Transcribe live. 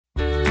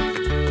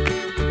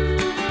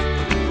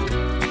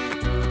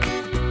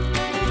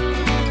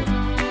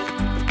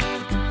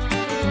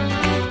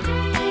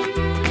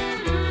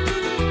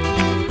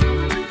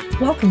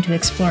welcome to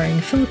Exploring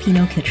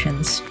Filipino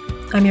Kitchens.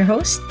 I'm your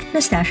host,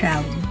 Nastasia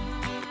Allen.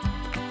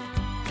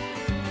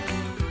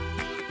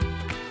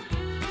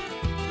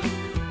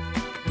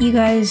 You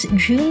guys,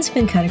 June's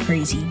been kind of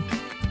crazy.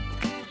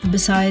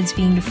 Besides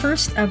being the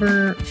first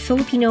ever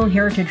Filipino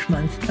Heritage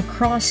Month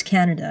across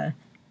Canada,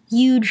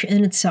 huge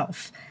in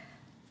itself,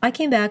 I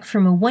came back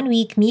from a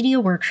one-week media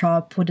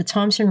workshop with the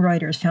Thomson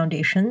Reuters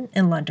Foundation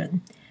in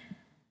London.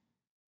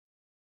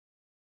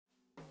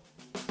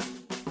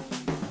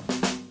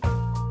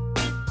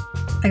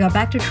 I got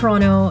back to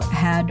Toronto,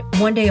 had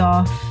one day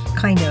off,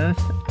 kind of,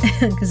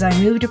 because I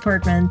moved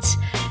apartments.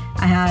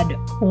 I had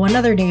one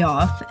other day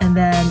off, and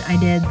then I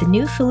did the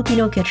new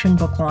Filipino Kitchen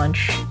book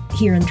launch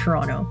here in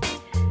Toronto.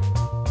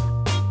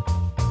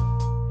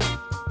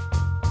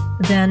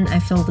 Then I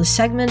filmed a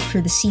segment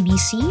for the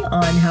CBC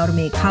on how to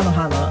make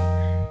halo-halo.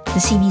 The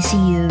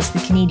CBC is the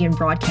Canadian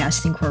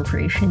Broadcasting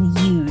Corporation,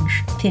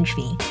 huge, pinch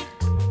me.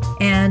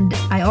 And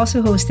I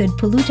also hosted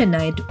Pulutan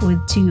Night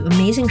with two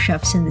amazing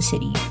chefs in the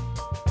city.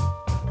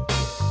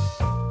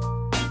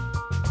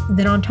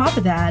 Then on top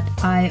of that,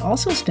 I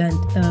also spent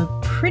a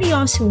pretty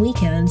awesome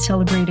weekend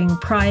celebrating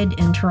Pride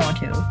in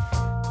Toronto.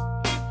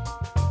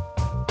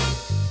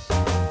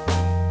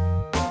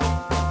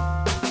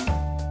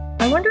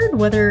 I wondered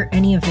whether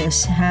any of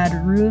this had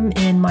room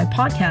in my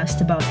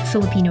podcast about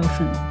Filipino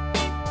food.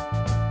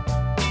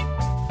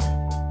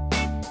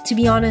 To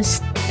be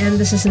honest, and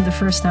this isn't the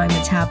first time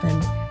it's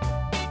happened,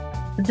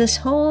 this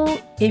whole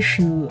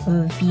issue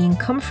of being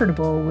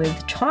comfortable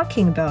with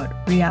talking about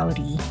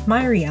reality,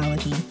 my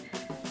reality,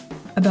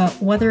 about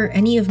whether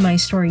any of my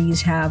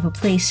stories have a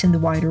place in the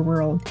wider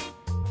world,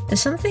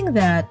 is something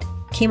that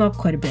came up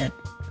quite a bit.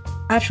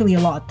 Actually, a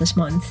lot this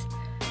month.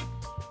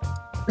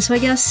 So I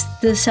guess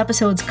this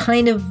episode's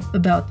kind of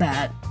about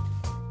that.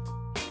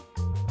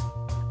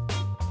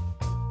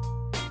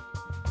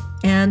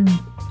 And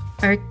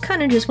I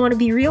kind of just want to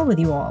be real with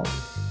you all.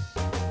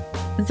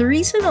 The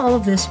reason all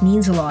of this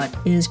means a lot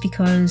is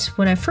because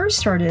when I first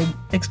started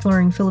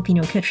exploring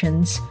Filipino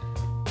kitchens,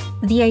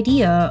 the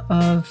idea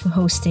of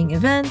hosting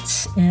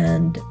events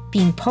and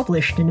being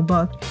published in a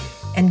book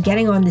and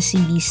getting on the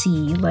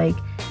CBC,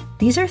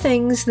 these are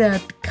things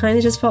that kind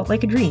of just felt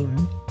like a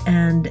dream.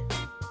 And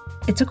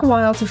it took a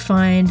while to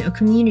find a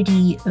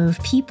community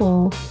of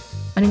people,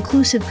 an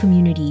inclusive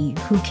community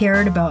who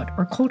cared about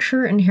our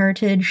culture and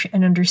heritage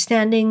and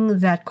understanding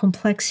that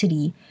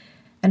complexity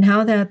and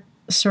how that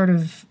sort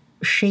of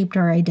shaped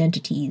our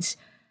identities.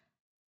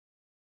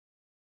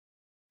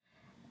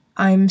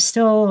 I'm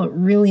still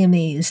really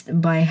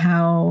amazed by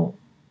how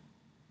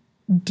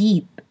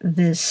deep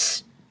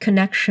this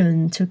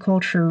connection to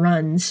culture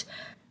runs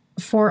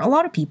for a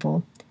lot of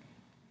people.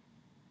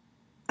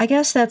 I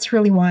guess that's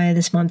really why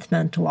this month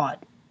meant a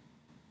lot.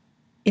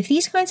 If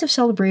these kinds of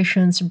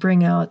celebrations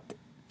bring out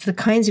the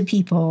kinds of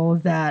people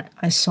that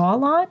I saw a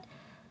lot,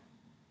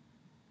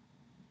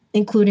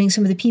 including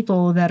some of the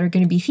people that are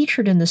going to be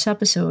featured in this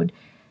episode,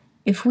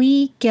 if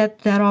we get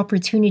that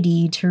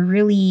opportunity to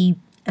really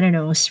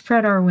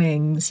spread our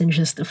wings and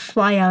just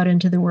fly out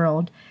into the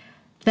world,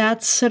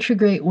 that's such a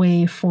great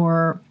way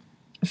for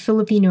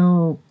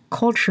Filipino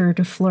culture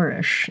to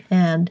flourish.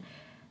 And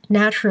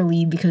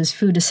naturally, because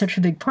food is such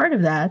a big part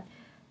of that,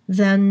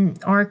 then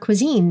our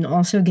cuisine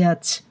also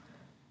gets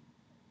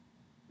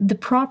the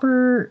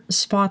proper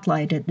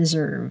spotlight it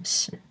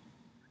deserves.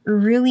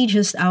 Really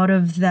just out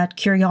of that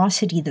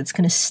curiosity that's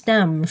going to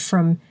stem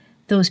from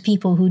those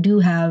people who do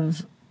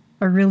have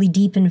a really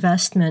deep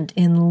investment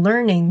in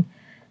learning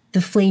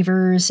the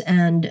flavors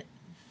and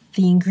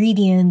the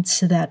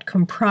ingredients that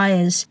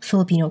comprise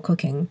Filipino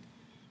cooking.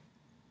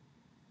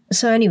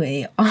 So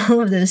anyway, all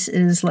of this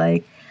is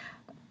I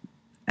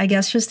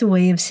guess just a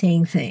way of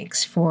saying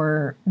thanks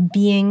for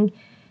being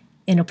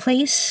in a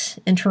place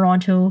in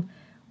Toronto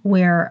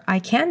where I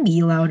can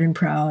be loud and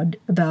proud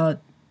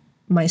about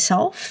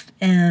myself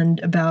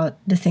and about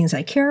the things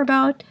I care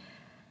about,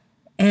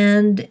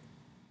 and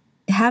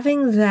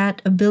having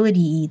that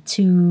ability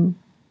to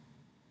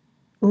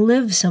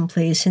live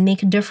someplace and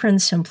make a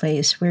difference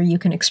someplace where you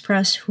can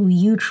express who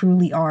you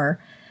truly are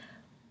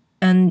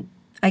and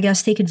I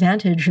guess take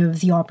advantage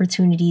of the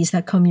opportunities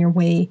that come your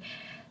way.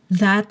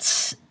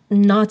 That's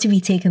not to be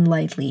taken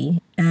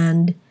lightly.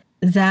 And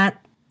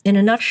that, in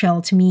a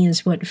nutshell, to me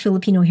is what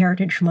Filipino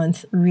Heritage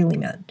Month really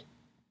meant.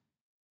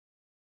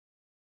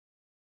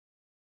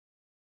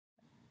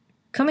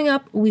 Coming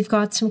up, we've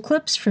got some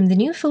clips from the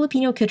new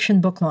Filipino Kitchen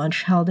book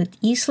launch held at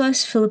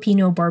Islas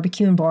Filipino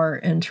Barbecue and Bar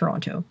in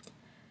Toronto.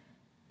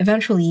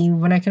 Eventually,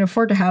 when I can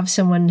afford to have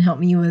someone help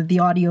me with the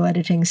audio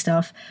editing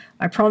stuff,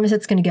 I promise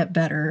it's going to get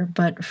better.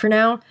 But for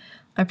now,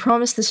 I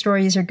promise the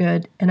stories are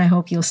good, and I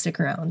hope you'll stick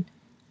around.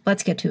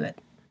 Let's get to it.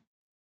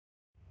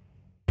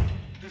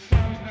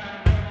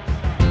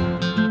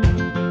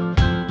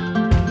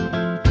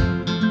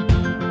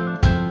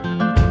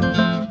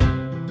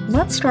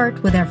 Let's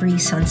start with every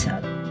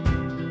sunset.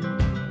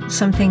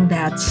 Something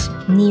that's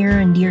near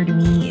and dear to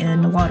me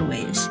in a lot of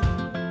ways.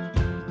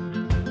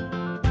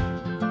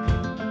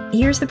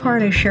 Here's the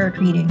part I share at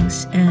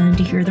readings, and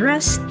to hear the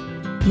rest,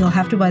 you'll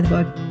have to buy the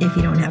book if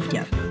you don't have it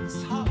yet.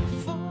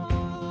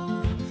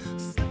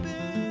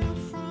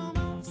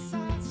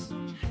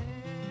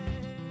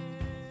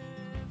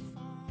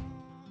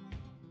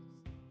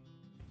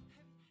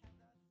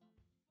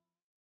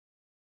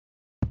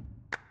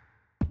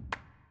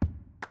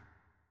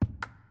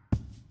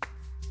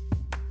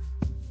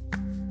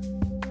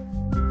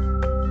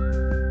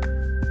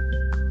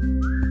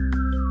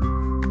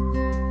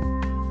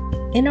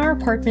 In our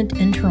apartment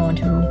in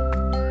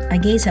Toronto, I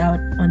gaze out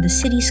on the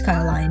city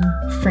skyline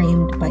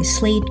framed by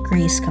slate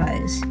gray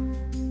skies,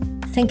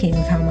 thinking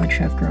of how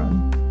much I've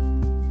grown.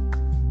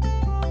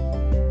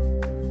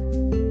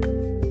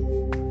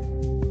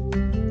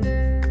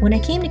 When I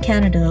came to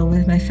Canada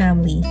with my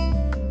family,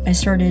 I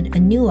started a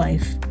new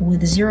life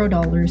with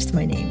 $0 to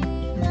my name.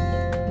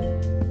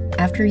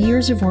 After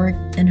years of work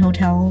in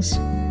hotels,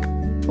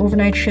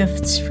 overnight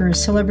shifts for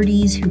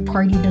celebrities who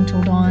partied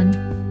until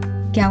dawn,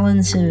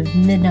 gallons of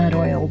midnight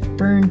oil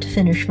burned to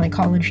finish my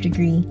college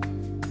degree,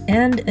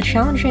 and a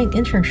challenging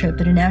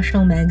internship at a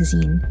national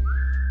magazine,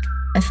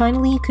 I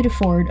finally could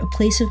afford a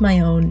place of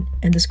my own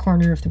in this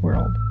corner of the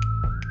world.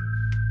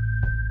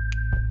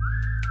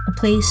 A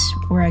place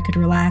where I could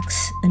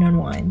relax and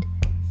unwind.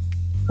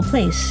 A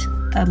place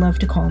I'd love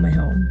to call my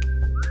home.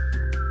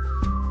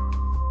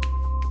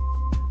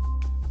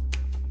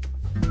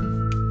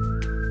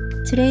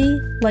 Today,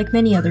 like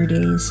many other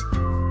days,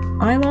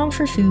 I long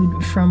for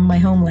food from my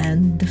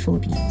homeland, the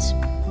Philippines.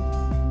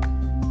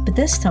 But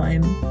this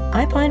time,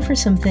 I pine for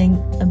something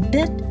a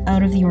bit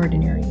out of the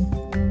ordinary.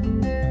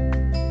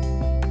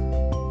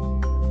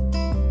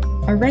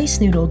 A rice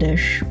noodle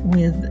dish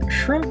with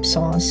shrimp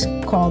sauce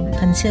called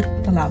pancit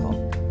palabok.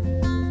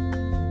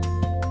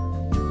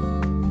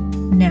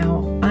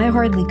 Now, I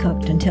hardly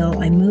cooked until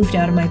I moved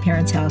out of my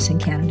parents' house in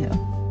Canada.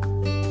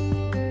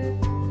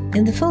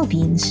 In the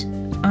Philippines,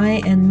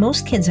 I and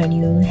most kids I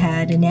knew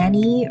had a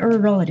nanny or a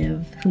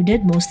relative who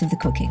did most of the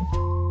cooking.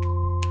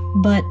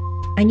 But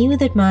I knew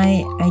that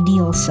my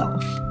ideal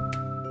self,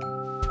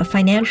 a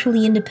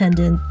financially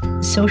independent,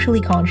 socially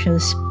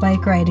conscious,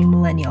 bike-riding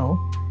millennial,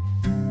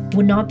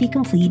 would not be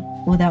complete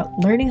without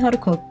learning how to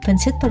cook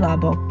pancit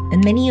palabok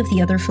and many of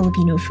the other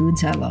Filipino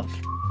foods I love.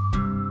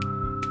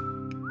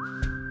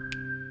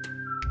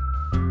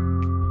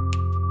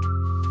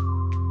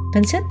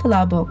 Pancit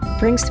palabok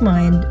brings to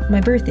mind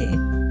my birthday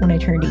when I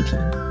turned 18.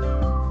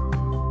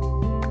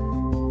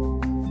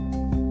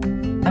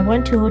 I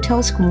went to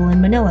hotel school in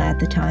Manila at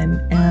the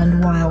time,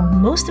 and while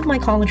most of my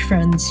college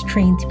friends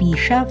trained to be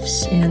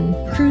chefs in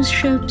cruise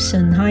ships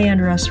and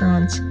high-end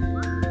restaurants,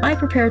 I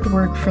prepared to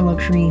work for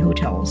luxury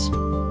hotels.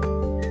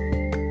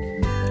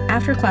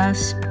 After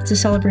class, to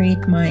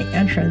celebrate my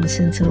entrance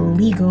into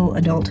legal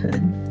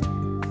adulthood,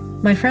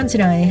 my friends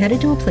and I headed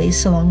to a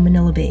place along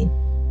Manila Bay,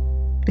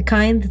 the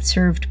kind that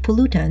served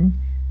pulutan,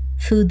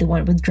 food that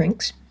went with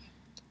drinks,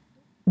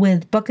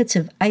 with buckets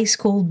of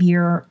ice-cold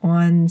beer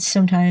on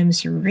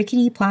sometimes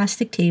rickety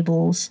plastic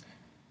tables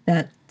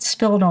that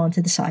spilled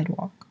onto the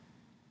sidewalk.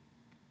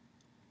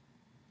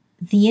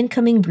 The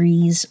incoming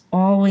breeze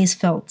always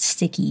felt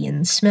sticky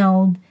and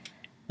smelled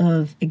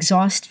of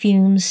exhaust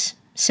fumes,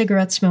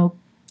 cigarette smoke,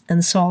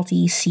 and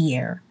salty sea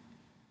air.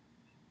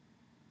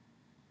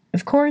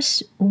 Of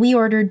course, we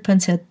ordered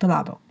pancit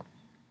palabok,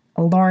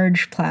 a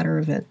large platter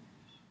of it.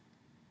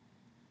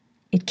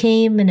 It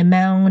came in a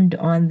mound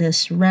on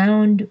this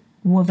round,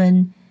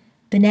 woven,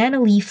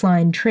 banana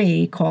leaf-lined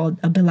tray called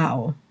a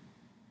bilao.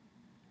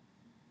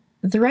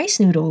 The rice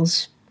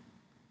noodles,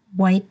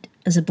 white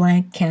as a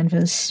blank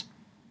canvas,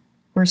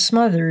 were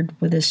smothered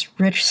with this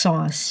rich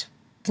sauce,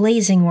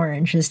 blazing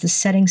orange as the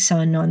setting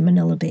sun on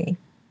Manila Bay.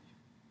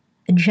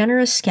 A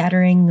generous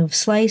scattering of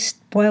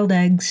sliced boiled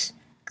eggs,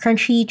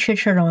 crunchy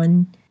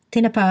chicharron,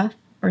 tinapa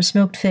or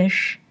smoked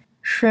fish,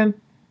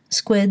 shrimp,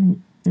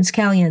 squid, and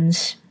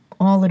scallions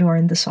all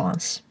adorned the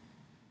sauce.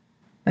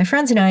 My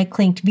friends and I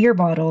clinked beer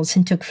bottles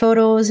and took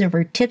photos of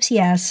our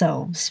tipsy-ass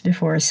selves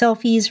before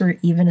selfies were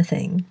even a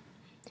thing.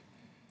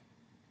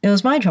 It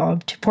was my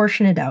job to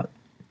portion it out.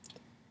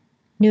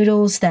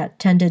 Noodles that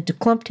tended to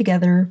clump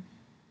together,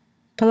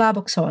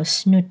 palabok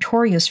sauce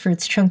notorious for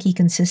its chunky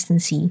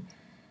consistency,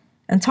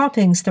 and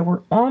toppings that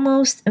were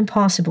almost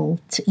impossible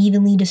to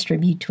evenly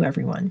distribute to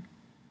everyone.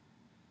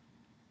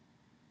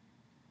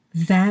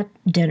 That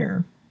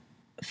dinner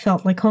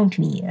felt like home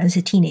to me as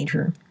a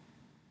teenager.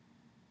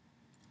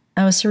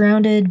 I was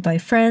surrounded by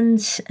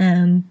friends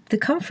and the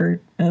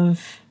comfort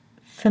of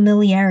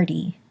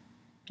familiarity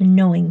and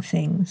knowing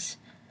things.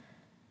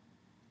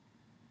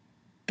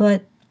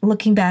 But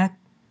looking back,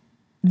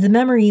 the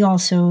memory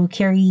also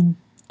carried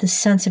the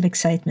sense of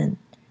excitement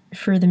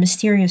for the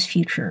mysterious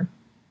future.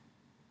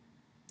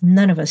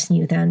 None of us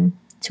knew then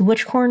to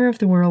which corner of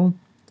the world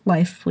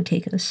life would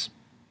take us.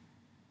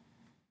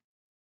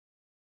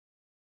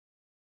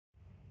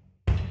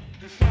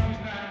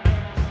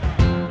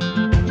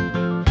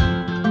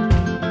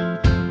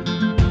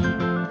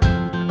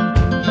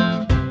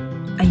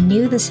 I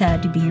knew this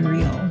had to be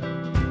real,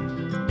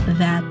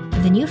 that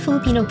the new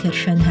Filipino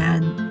kitchen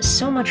had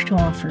so much to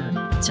offer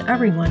to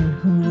everyone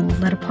who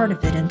let a part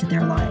of it into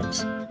their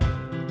lives.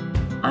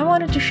 I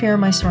wanted to share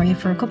my story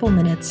for a couple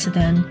minutes to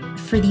then,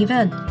 for the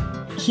event,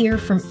 hear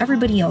from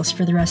everybody else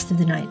for the rest of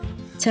the night,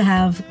 to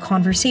have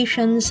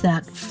conversations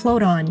that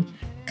float on,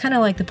 kind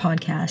of like the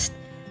podcast,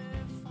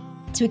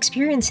 to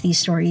experience these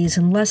stories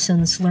and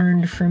lessons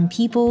learned from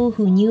people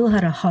who knew how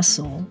to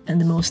hustle in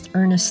the most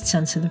earnest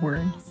sense of the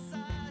word.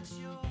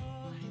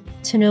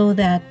 To know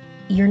that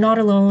you're not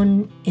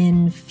alone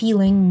in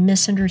feeling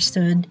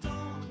misunderstood,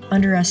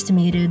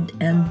 underestimated,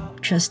 and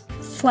just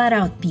flat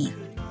out beat,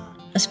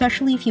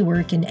 especially if you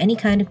work in any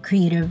kind of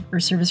creative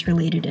or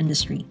service-related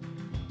industry.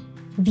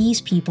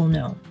 These people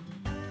know.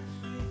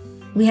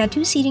 We had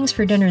 2 seatings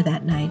for dinner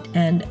that night,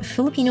 and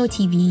Filipino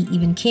TV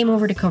even came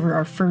over to cover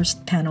our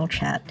first panel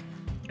chat.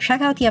 Check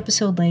out the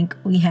episode link.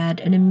 We had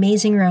an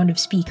amazing round of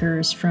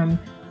speakers from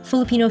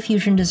Filipino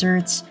Fusion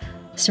Desserts,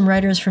 some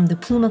writers from the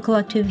Pluma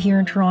Collective here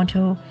in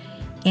Toronto,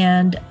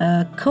 and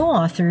a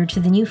co-author to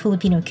the New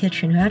Filipino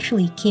Kitchen who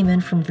actually came in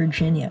from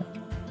Virginia.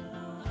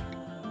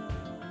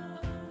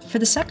 For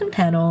the second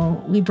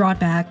panel, we brought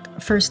back,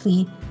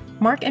 firstly,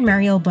 Mark and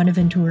Mariel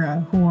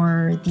Bonaventura, who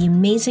are the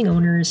amazing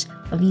owners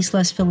of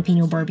Islas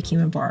Filipino Barbecue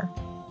and Bar.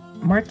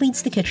 Mark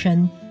leads the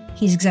kitchen,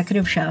 he's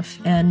executive chef,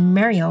 and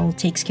Mariel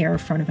takes care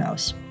of front of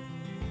house.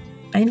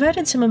 I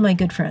invited some of my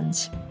good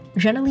friends,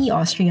 Jenna Lee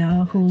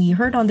Austria, who you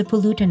heard on the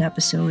Pollutant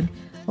episode,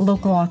 a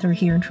local author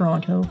here in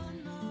Toronto,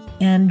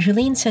 and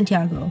Jelaine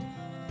Santiago,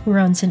 who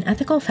runs an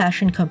ethical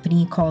fashion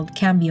company called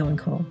Cambio &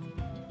 Co.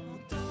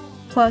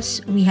 Plus,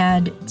 we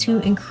had 2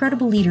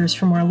 incredible leaders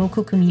from our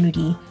local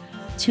community,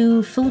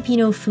 2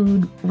 Filipino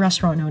food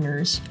restaurant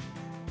owners,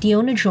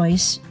 Diona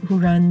Joyce, who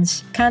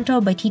runs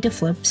Canto by Tita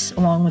Flips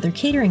along with her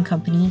catering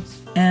company,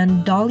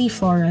 and Dolly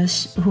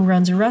Flores, who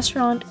runs a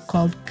restaurant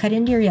called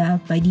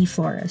Carinderia by D.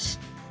 Flores.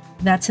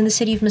 That's in the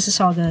city of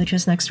Mississauga,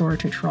 just next door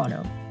to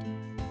Toronto.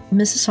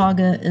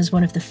 Mississauga is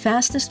one of the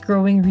fastest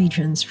growing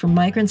regions for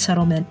migrant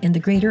settlement in the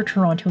Greater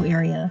Toronto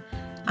area.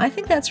 I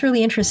think that's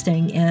really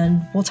interesting,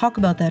 and we'll talk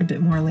about that a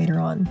bit more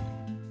later on.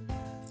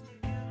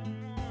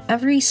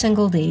 Every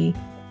single day,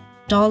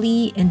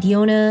 Dolly and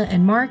Diona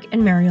and Mark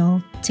and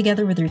Mariel,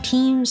 together with their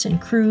teams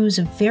and crews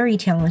of very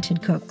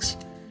talented cooks,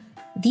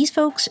 these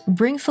folks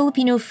bring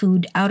Filipino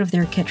food out of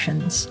their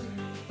kitchens.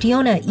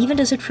 Diona even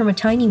does it from a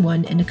tiny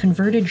one in a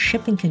converted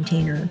shipping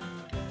container,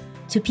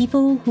 to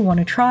people who want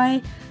to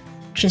try,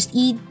 just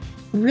eat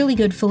really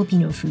good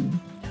Filipino food.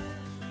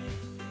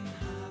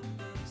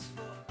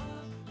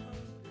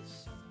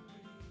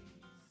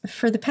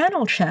 For the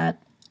panel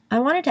chat, I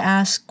wanted to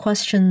ask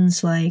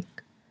questions like,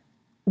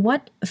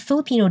 what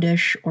Filipino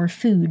dish or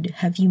food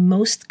have you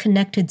most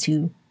connected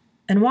to,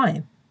 and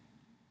why?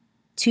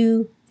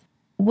 2,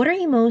 what are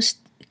you most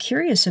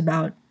curious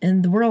about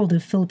in the world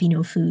of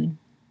Filipino food?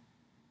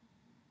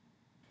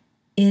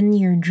 In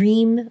your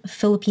dream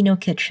Filipino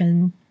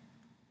kitchen,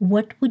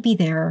 what would be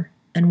there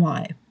and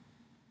why?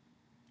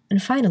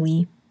 And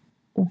finally,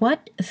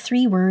 what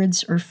 3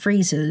 words or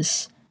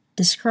phrases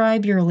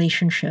describe your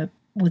relationship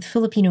with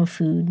Filipino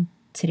food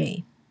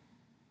today?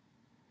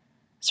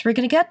 So we're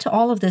going to get to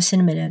all of this in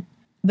a minute.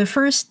 But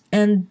first,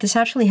 and this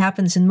actually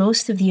happens in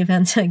most of the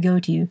events I go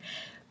to,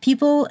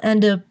 people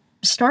end up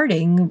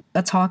starting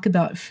a talk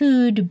about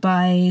food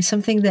by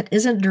something that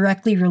isn't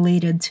directly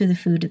related to the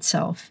food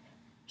itself.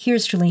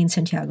 Here's Jelaine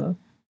Santiago.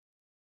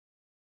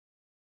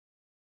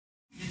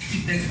 Just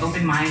keep this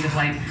open mind of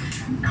like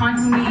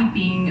constantly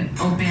being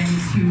open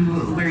to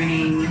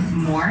learning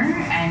more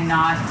and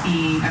not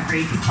being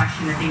afraid to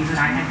question the things that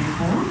I had been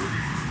told.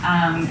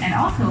 And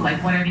also,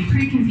 like, what are the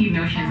preconceived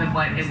notions of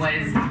what it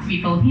was to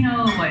be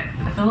Filipino, what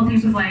the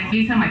Philippines was like,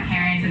 based on my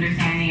parents'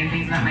 understanding and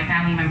things that my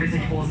family members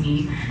had told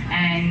me.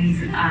 And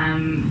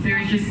there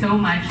was just so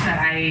much that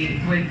I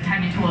would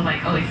have been told,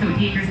 like, oh, it's so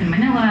dangerous in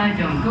Manila,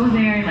 don't go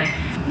there, like,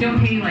 don't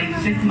pay, like,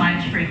 this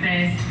much for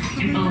this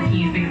in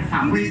Philippines because it's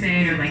not worth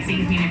it, or, like,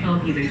 things made in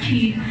Philippines are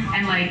cheap.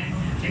 And, like,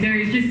 there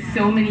are just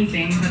so many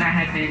things that I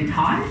had been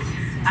taught.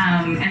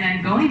 And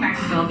then going back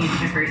to the Philippines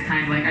for the first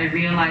time, like, I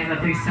realized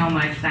that there's so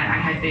much that I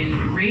had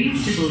been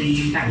raised to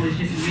believe that was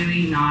just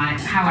really not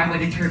how I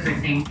would interpret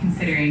things,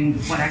 considering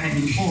what I had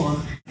been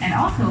told. And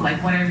also,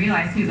 like, what I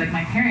realized too is, like,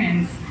 my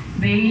parents,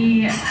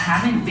 they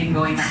haven't been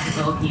going back to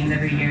the Philippines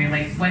every year.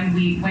 Like, when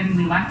we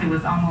left, it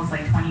was almost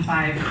like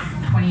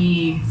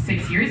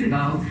 26 years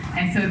ago.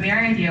 And so their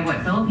idea of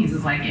what Philippines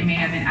was like, it may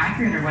have been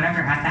accurate or whatever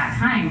at that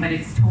time, but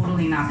it's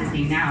totally not the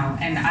same now.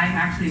 And I'm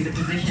actually in the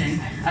position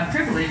of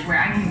privilege where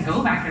I can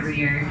go back every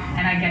year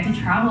and I get to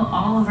travel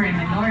all over in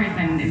the north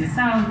and in the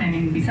south and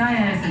in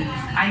Visayas, and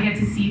I get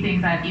to see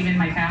things that even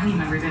my family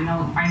members are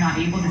not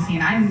able to see,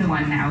 and I'm the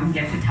one now who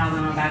gets to tell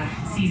them about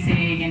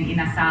sisig and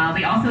inasal.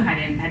 They also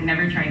had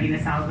never tried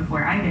inasal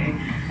before either.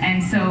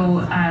 And so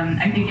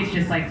I think it's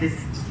just like the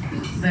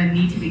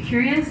need to be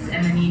curious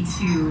and the need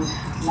to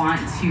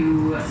want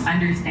to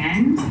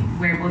understand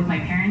where both my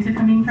parents are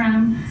coming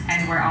from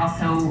and where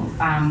also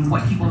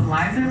what people's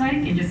lives are like,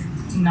 and just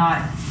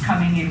not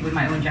coming in with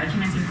my own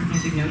judgments or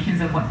preconceived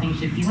notions of what things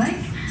should be like.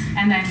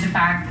 And then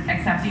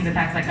accepting that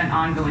that's like an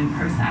ongoing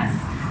process.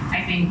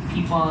 I think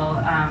people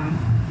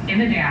in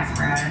the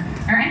diaspora,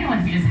 or anyone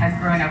who just has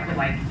grown up with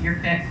like you're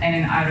fit in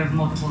and out of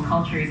multiple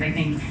cultures, I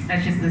think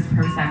that's just this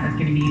process that's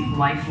going to be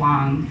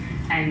lifelong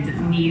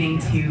and needing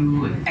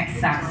to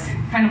accept,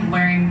 kind of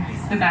learn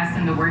the best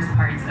and the worst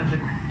parts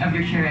of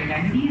your shared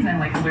identities and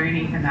like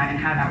learning from that and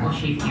how that will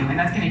shape you. And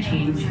that's going to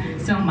change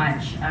so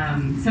much.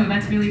 So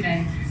that's really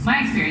been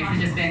my experience.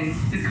 Has just been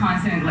this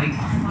constant like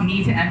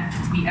need to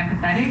be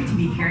empathetic, to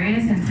be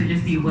curious, and to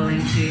just be willing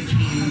to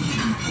change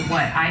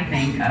what I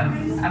think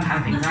of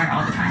how things are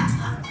all the time.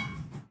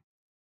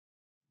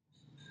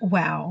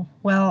 Wow.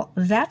 Well,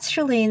 that's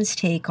Jelane's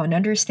take on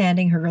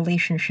understanding her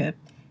relationship,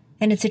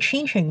 and it's a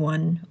changing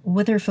one,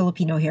 with her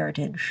Filipino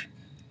heritage.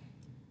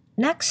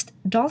 Next,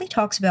 Dolly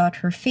talks about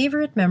her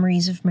favorite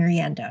memories of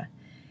merienda.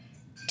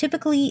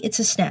 Typically, it's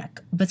a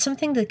snack, but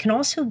something that can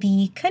also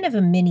be kind of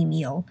a mini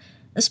meal,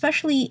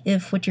 especially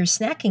if what you're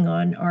snacking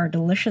on are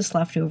delicious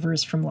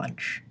leftovers from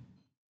lunch.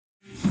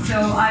 So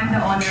I'm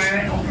the owner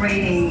and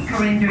operating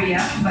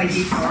Carinderia by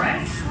G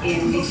Flores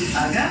in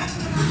Mississauga.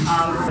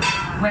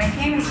 When I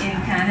came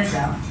in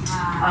Canada,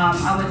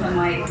 I was in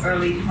my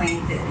early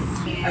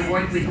 20s. I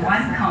worked with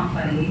one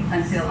company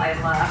until I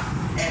left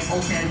and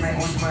opened my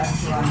own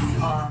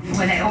restaurant.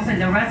 When I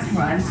opened the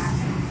restaurant,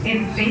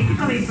 it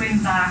basically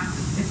brings back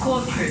the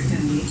culture to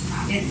me.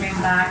 It brings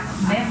back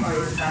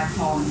memories back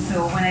home.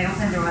 So when I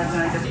opened the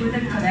restaurant, the food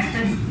that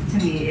connected to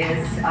me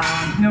is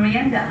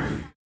merienda.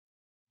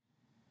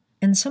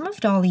 And some of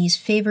Dolly's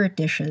favorite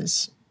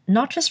dishes,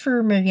 not just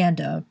for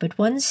merienda, but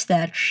ones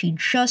that she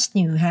just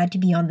knew had to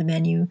be on the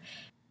menu,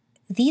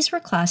 these were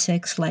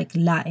classics like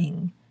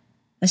laing,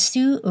 a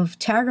stew of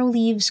taro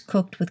leaves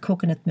cooked with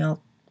coconut milk,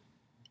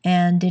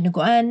 and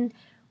dinuguan,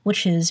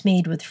 which is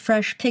made with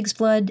fresh pig's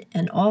blood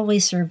and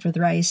always served with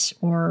rice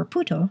or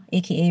puto,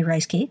 aka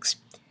rice cakes,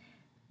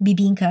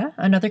 bibingka,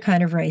 another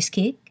kind of rice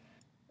cake,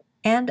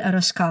 and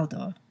arroz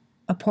caldo,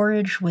 a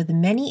porridge with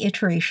many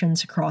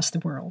iterations across the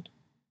world.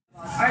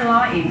 Our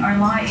laing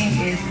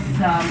is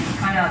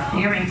kind of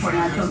daring for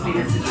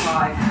non-Filipinos to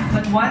try.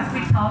 But once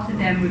we talk to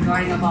them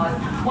regarding about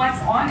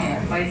what's on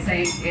it, by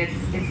saying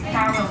it's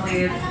taro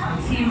leaves,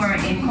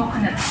 simmered in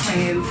coconut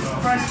cream,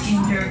 fresh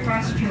ginger,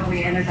 fresh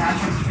chili, and a dash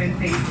of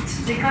shrimping,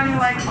 they kind of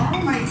like, oh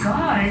my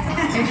god,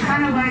 it's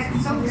kind of like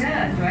so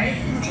good, right?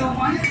 So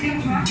once they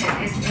try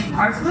it,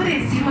 our food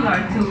is similar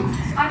to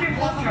other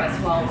culture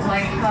as well.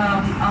 Like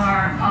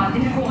our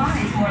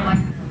dinuguan is more like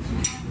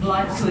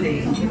blood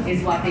pudding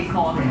is what they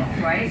call it,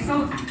 right?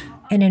 So,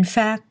 and in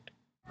fact,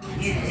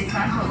 it's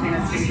not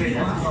Filipino's favorite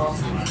as well.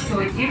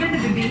 So even the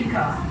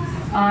bibingka,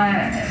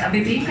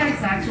 bibingka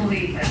is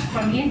actually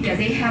from India.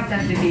 They have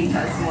that bibingka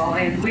as well,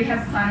 and we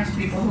have Spanish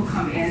people who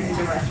come in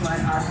the restaurant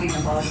asking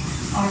about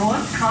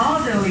arroz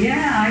caldo.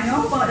 Yeah, I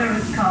know about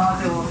arroz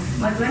caldo,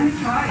 but let me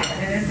try it.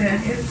 And it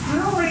says it's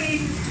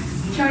really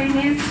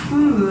Chinese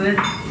food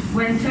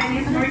when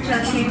Chinese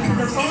merchants came to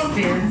the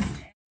Philippines.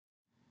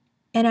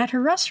 And at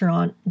her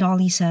restaurant,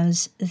 Dolly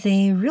says,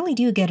 they really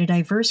do get a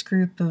diverse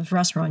group of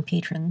restaurant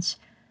patrons.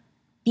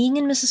 Being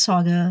in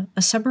Mississauga,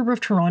 a suburb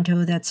of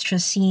Toronto that's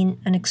just seen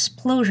an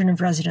explosion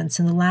of residents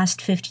in the last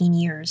 15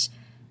 years,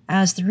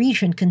 as the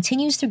region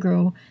continues to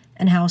grow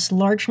and house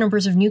large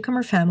numbers of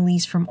newcomer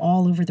families from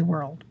all over the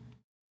world.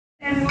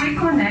 And we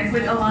connect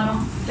with a lot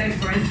of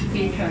diverse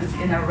patrons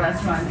in our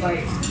restaurant by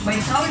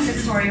telling the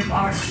story of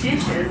our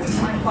dishes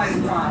one by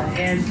one.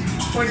 And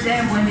for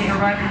them, when they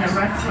arrive in the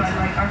restaurant,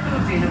 like our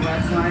Filipino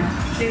restaurant,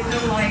 they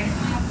feel like,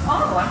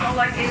 oh, I feel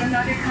like in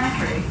another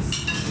country,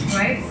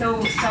 right?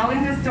 So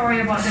telling the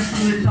story about the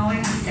food, telling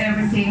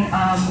everything,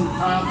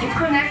 it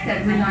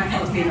connected with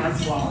non-Filipino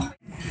as well.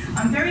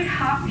 I'm very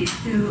happy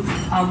to,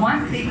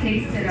 once they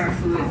tasted our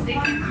foods, they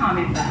keep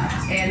coming back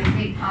and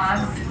they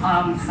ask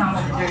some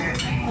of their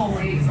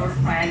colleagues or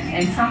friends,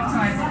 and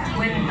sometimes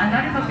when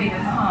another Filipino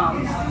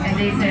comes and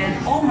they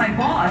said, oh, my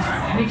boss,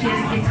 which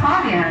is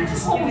Italian,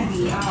 told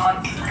me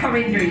about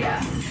Carinderia.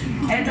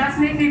 And that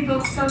makes me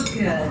feel so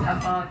good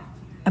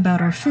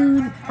about our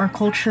food, our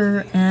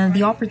culture, and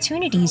the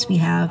opportunities we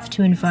have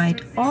to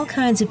invite all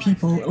kinds of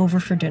people over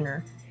for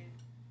dinner.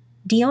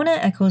 Diona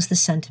echoes the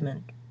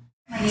sentiment.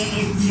 My name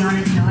is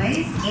Diona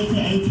Joyce,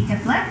 aka Tita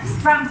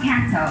Flips, from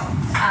Canto.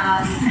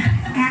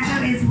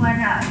 Canto is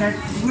one of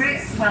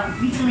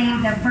we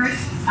claim the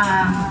first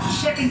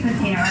shipping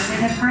container,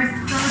 with the first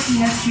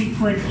Filipino street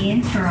food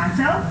in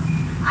Toronto.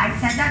 I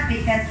said that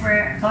because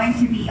we're going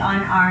to be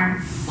on our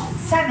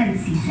 7th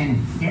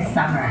season this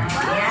summer.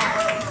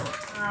 Yeah.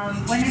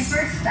 When I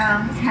first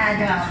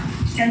had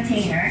a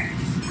container,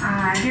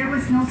 there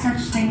was no such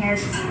thing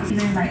as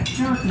even like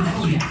Filipino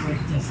street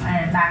food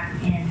back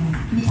in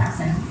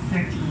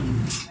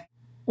 2013.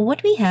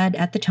 What we had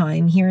at the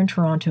time here in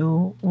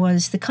Toronto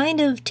was the kind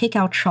of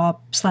takeout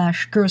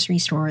shop/grocery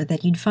store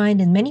that you'd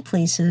find in many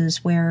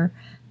places where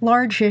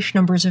large-ish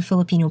numbers of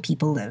Filipino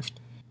people lived,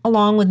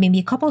 along with maybe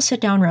a couple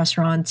sit-down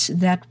restaurants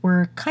that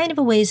were kind of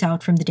a ways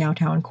out from the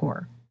downtown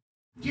core.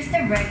 Just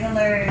the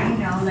regular,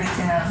 like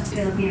the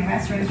Filipino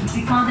restaurants.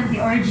 We call them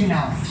the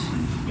originals.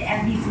 The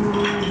FB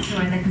Foods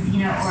or the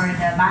Casino or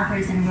the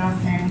Bathurst and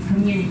Wilson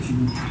community.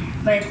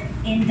 But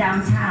in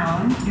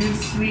downtown,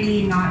 there's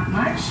really not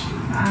much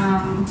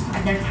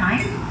at that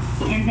time.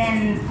 And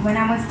then when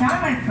I was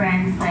telling my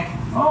friends, like,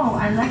 oh,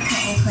 I'd like to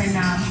open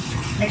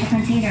like a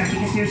container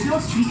because there's no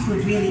street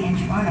food really in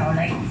Toronto,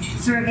 like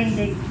serving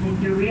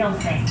the real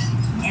thing.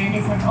 And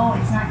they said, oh,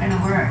 it's not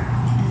gonna work.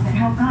 I said,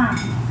 how come?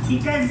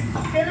 Because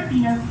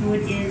Filipino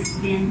food is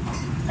been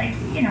like,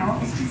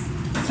 it's just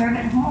serve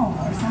at home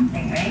or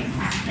something, right?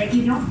 Like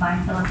you don't buy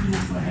Filipino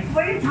food. Like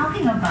what are you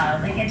talking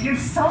about? Like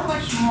there's so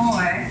much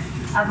more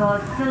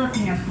about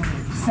Filipino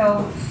food.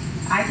 So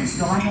I just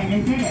go ahead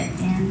and did it.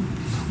 And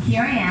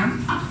here I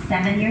am.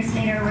 7 years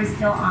later, we're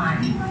still on.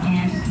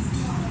 And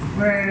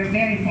we're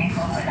very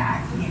thankful for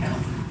that,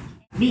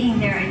 Being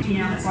there at,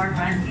 the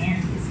forefront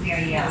and it's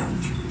very,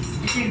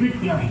 it's a good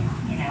feeling,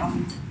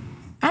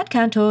 At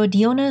Kanto,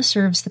 Diona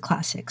serves the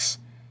classics.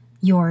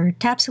 Your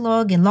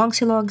tapsilog and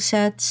longsilog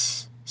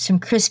sets, some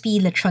crispy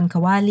lechon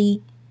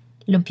kawali,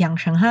 lumpiang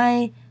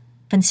Shanghai,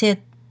 pancit,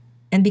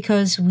 and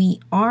because we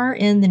are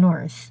in the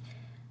north,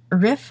 a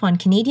riff on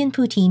Canadian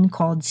poutine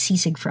called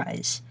sisig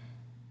fries.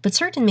 But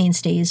certain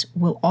mainstays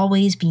will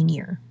always be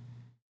near.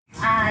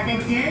 The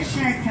dish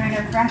that kind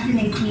of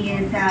fascinates me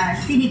is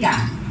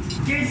sinigang.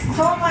 There's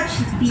so much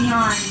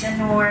beyond the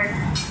North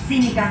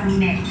sinigang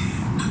mix,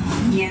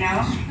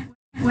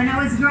 When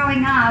I was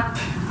growing up,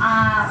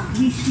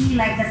 we see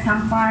like the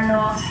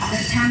sampalo, the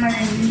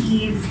tamarind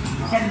leaves,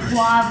 the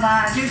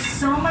guava. There's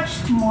so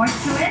much more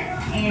to it,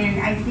 and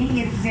I think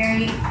it's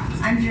very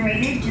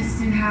underrated just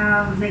to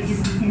have like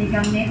just the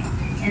sinigang mix,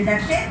 and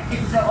that's it.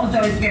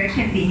 Although it's very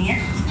convenient,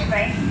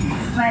 right?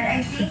 But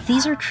I think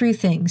these are true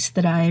things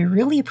that I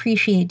really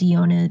appreciate,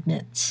 Diona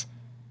admits.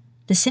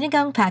 The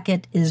sinigang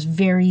packet is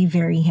very,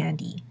 very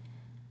handy.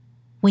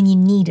 When you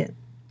need it,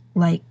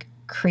 like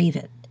crave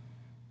it.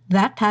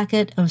 That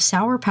packet of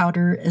sour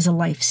powder is a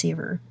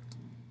lifesaver.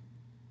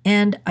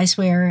 And I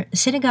swear,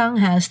 sinigang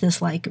has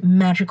this like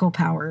magical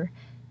power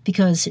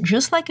because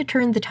just like it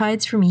turned the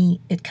tides for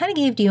me, it kind of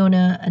gave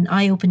Diona an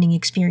eye-opening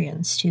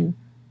experience too.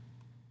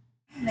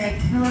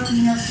 Like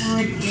Filipino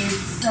food is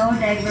so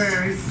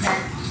diverse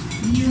that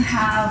you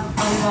have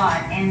a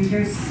lot, and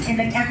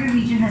like every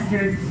region has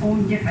their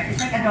own different. It's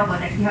like adobo,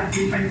 like you have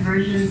different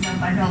versions of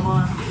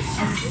adobo,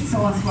 and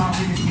so as well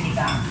with the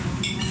sinigang.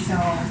 So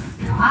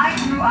I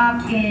grew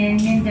up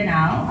in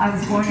Mindanao. I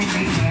was born and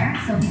raised there.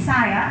 So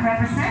Bisaya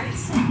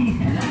represents.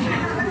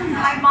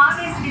 My mom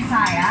is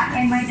Bisaya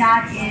and my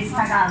dad is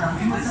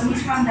Tagalog. So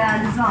he's from the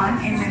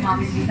Luzon and my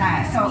mom is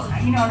Bisaya. So,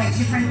 like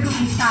different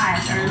cooking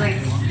styles are like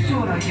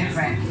totally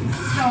different.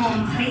 So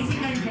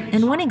basically...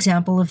 And one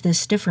example of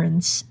this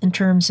difference in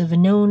terms of a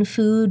known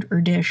food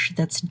or dish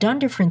that's done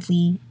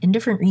differently in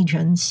different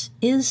regions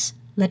is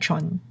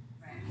lechon.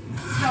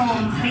 So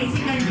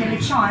basically the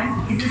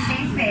lechon is the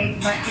same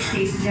pig, but it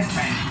tastes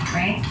different,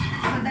 right?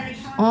 So the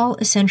lechon... All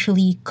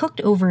essentially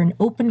cooked over an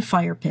open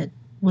fire pit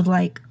with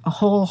like a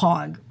whole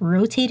hog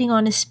rotating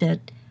on a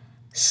spit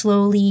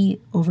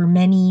slowly over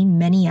many,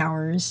 many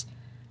hours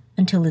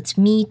until its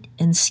meat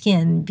and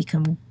skin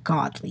become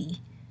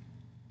godly.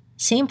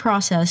 Same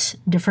process,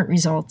 different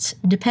results,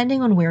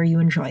 depending on where you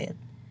enjoy it.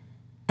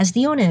 As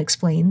Diona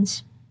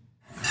explains,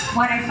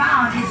 what I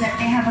found is that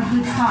they have a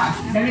good sauce,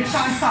 the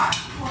lechon sauce,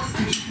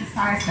 which is the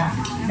sarsa,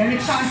 the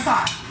lechon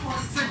sauce.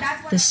 So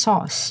that's what the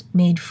sauce,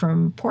 made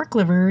from pork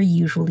liver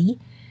usually,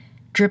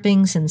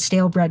 drippings and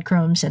stale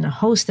breadcrumbs and a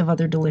host of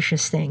other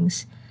delicious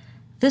things.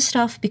 This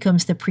stuff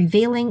becomes the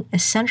prevailing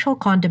essential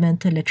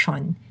condiment to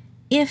lechon,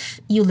 if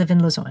you live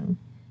in Luzon.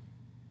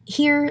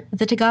 Here,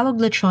 the Tagalog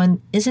lechon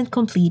isn't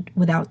complete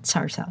without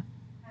sarsa.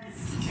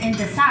 In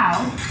the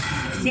south,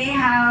 they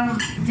have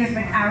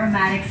different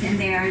aromatics in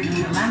there,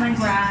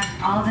 lemongrass,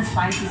 all the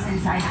spices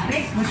inside the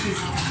pig, which is,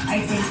 I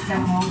think, the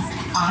most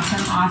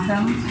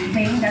awesome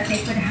thing that they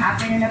could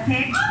happen in a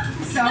pig.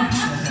 So,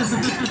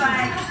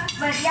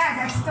 but yeah,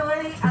 that's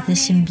totally amazing.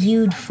 This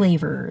imbued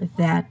flavor,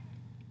 that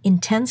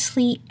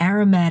intensely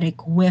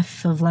aromatic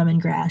whiff of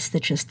lemongrass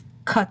that just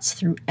cuts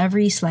through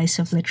every slice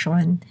of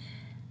lechon,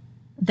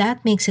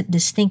 that makes it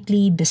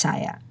distinctly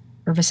Bisaya,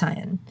 or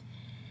Visayan.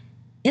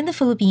 In the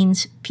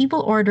Philippines, people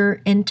order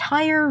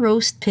entire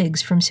roast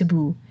pigs from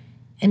Cebu,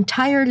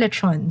 entire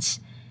lechons,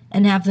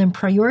 and have them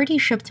priority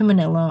shipped to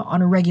Manila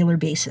on a regular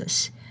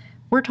basis.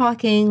 We're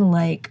talking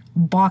like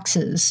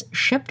boxes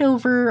shipped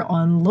over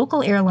on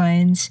local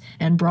airlines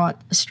and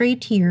brought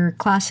straight to your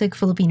classic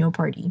Filipino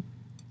party.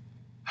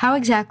 How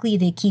exactly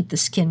they keep the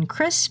skin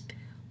crisp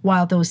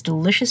while those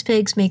delicious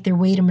pigs make their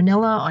way to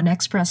Manila on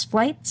express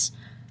flights,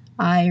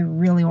 I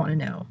really want to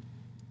know.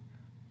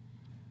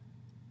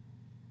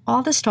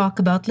 All this talk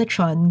about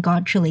lechon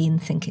got Jelaine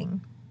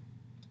thinking.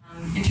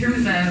 In terms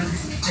of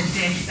the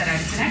dish that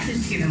I've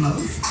connected to the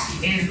most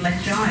is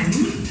lechon,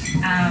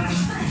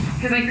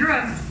 because I grew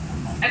up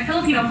at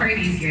Filipino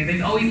parties here,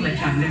 there's always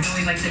lechon. There's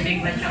always like the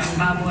big lechon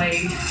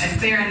baboy that's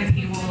there on the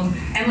table.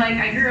 And like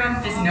I grew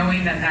up just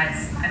knowing that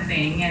that's a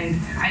thing, and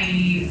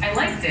I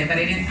liked it, but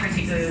I didn't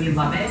particularly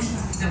love it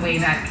the way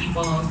that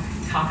people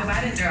talk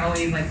about it. They're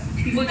always like,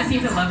 people just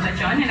seem to love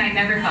lechon, and I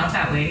never felt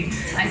that way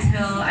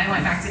until I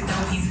went back to the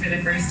Philippines for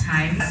the first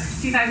time.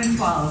 2012.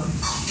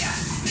 Yeah.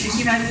 In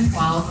 2012,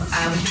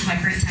 which was my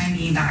first time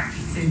being back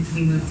since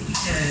we moved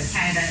to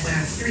Canada when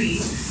I was 3.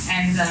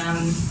 And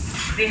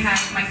they had,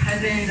 my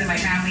cousins and my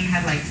family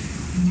had like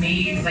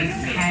made, like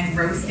hand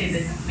roasted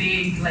this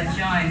big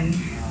lechon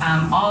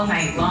all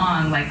night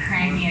long, like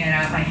cranking it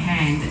out by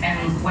hand. And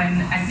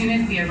as soon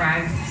as we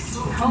arrived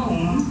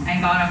home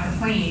and got off the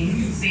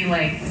plane, they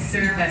like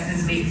served us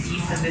this big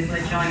piece of this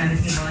lechon on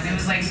the table, and it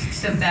was like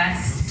the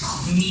best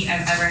meat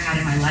I've ever had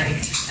in my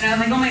life. And I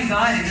was like, oh my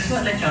god, is this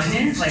what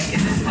lechon is? Like,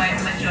 is this what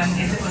lechon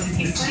is supposed to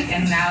taste like?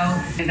 And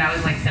that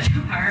was like such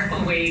a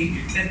powerful way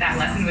that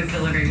lesson was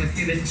delivered, was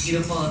through this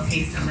beautiful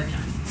taste of lechon.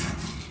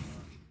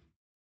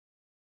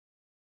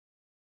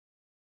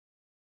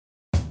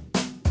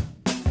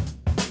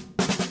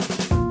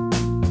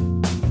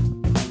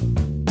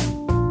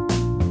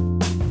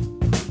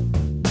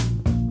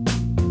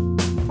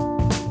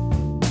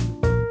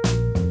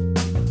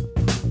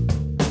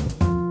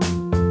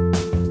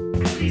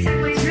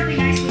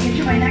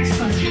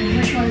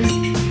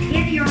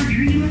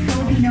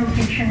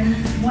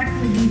 What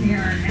would be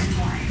there and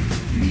why?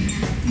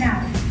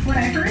 Now, when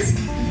I first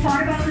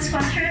thought about this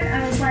question,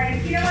 I was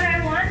like, you know what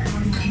I want?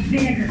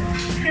 Vinegar.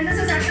 And this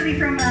is actually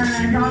from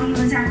Dolly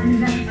was at an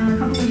event a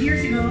couple of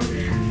years ago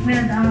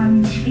with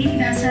Amy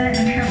Bessa and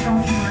Chef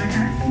Dolly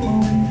Marta, who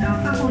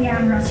own Purple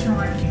Yam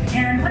Restaurant.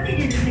 And what they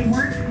did is they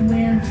worked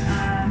with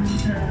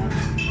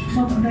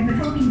the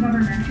Philippine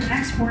government to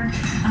export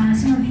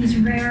some of these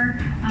rare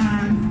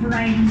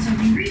varieties of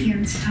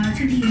ingredients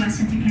to the US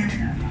and to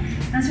Canada.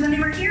 And so when they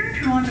were here in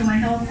Toronto, I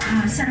helped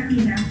set up the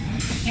event,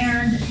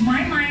 and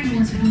my mind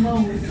was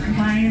blown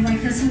by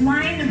like this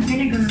line of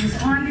vinegars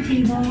on the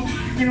table.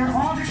 They were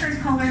all different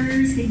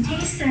colors. They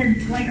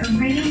tasted like a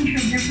range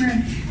of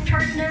different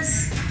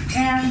tartness,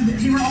 and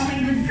they were all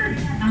made with fruit.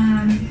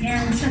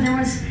 And so there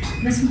was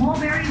this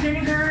mulberry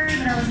vinegar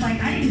that I was like,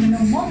 I didn't even know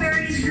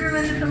mulberries grew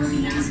in the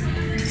Philippines.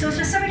 So it's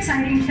just so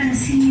exciting to kind of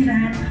see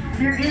that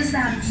there is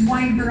that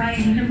wide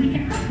variety that we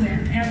can cook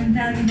with. And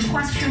then the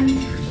question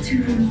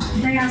to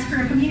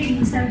diaspora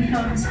communities then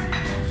becomes,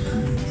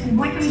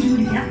 what can we do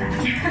to get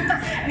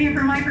that? I mean,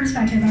 from my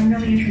perspective, I'm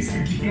really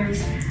interested.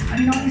 There's,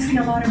 obviously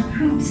a lot of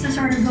hoops to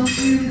sort of go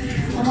through,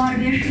 a lot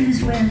of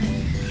issues with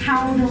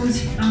how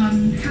those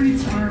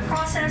fruits are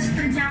processed,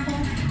 for example,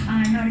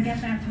 and how to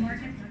get that to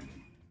market.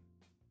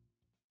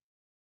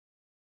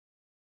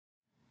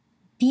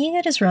 Being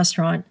at his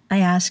restaurant, I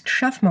asked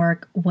Chef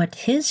Mark what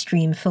his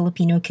dream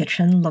Filipino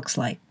kitchen looks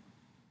like.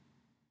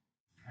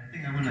 I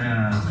think I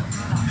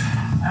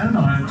don't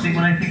know,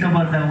 when I think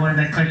about that one,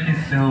 that question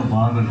still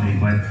boggles me,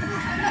 but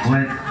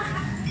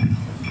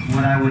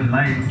what I would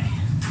like,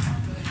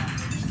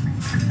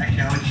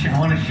 actually I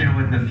want to share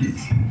with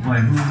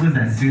who was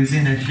that,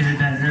 Susan that shared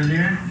that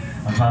earlier?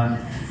 About,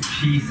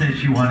 she said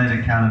she wanted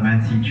a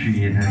calamansi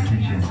tree in her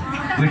kitchen,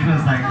 which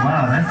was like,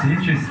 wow, that's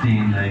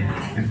interesting, like,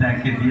 if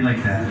that could be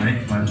like that,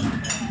 right? But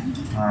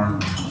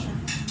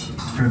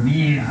for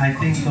me, I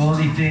think the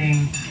only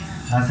thing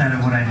outside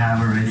of what I have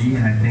already,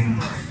 I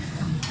think,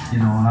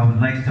 I would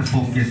like to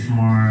focus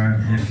more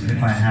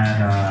if I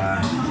had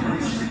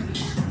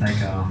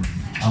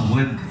a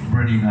wood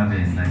burning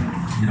oven, like,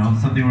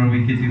 something where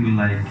we could do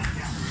like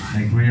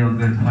real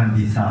good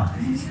pandesal,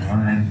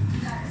 and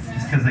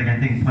just because I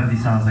think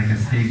pandesal is like a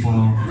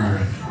staple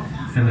for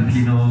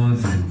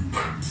Filipinos,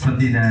 and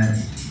something that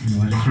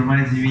just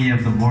reminds me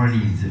of the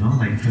mornings,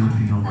 like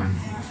Filipino mornings.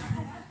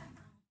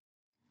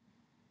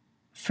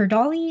 For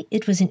Dolly,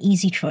 it was an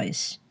easy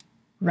choice: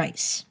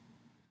 rice.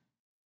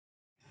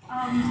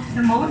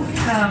 The most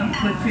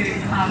food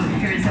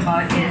curious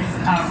about is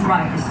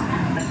rice.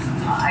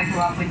 I grew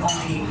up with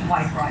only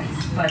white rice,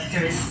 but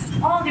there's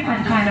all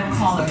different kind of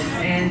colors,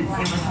 and it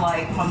was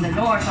like from the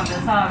north, from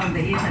the south, from the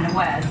east and the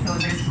west. So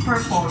there's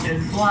purple,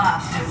 there's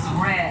black, there's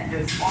red,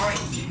 there's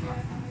orange,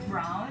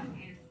 brown.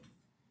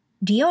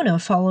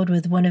 Diona followed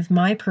with one of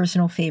my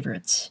personal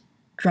favorites: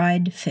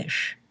 dried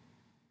fish.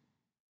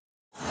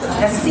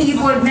 The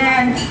seafood,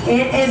 man,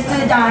 it is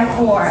to die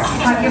for.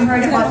 Have you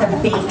heard about the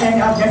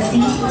bacon of the sea?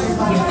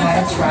 You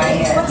gotta try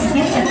it.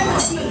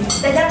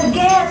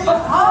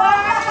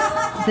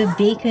 The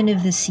bacon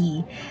of the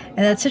sea.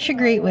 And that's such a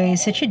great way,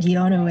 such a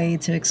Diona way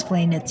to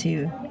explain it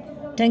too.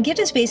 Danggit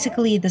is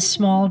basically the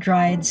small,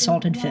 dried,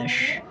 salted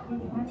fish.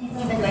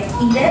 Even like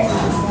eat it,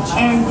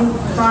 and you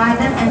fry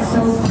them and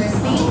so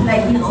crispy,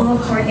 like you will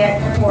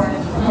forget for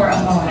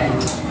a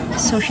moment.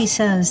 So she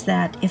says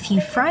that if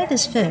you fry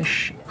this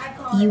fish,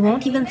 you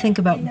won't even think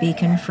about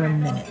bacon for a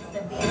minute.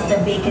 It's the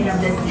bacon of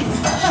the sea.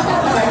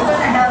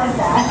 That was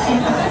that.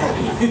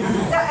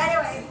 So anyway.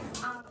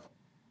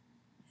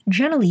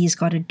 Jenalise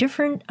got a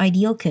different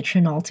ideal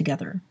kitchen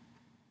altogether.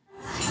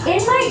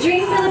 In my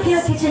dream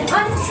Filipino kitchen,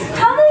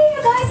 how many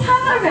you guys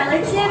have a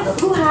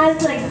relative who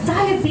has like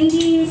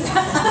diabetes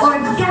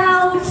or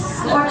gout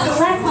or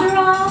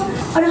cholesterol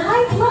or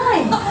high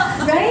blood,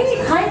 right?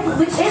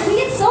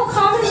 It's so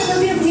common in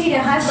Filipino community,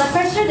 high blood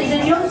pressure.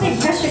 You don't say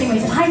pressure anymore,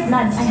 you say high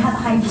blood. I have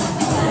high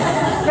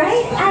blood,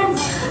 right?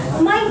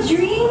 And my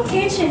dream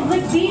kitchen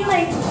would be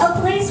like a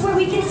place where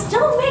we can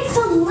still make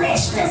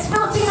delicious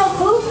Filipino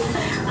food.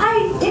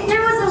 If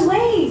there was a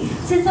way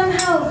to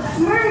somehow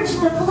merge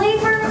the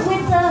flavor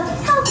with the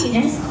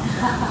healthiness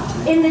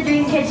in the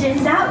dream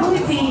kitchen, that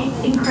would be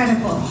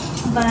incredible.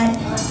 But,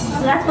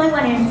 so that's my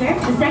one answer.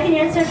 The second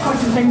answer, of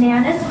course, is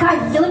bananas.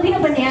 Guys, Filipino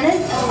bananas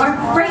are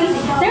crazy.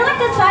 They're like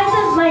the size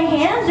of my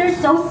hand. They're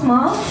so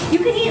small. You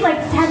could eat like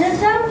 10 of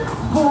them.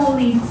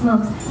 Holy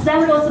smokes. So that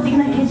would also be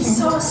my kitchen.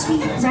 So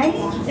sweet. Right?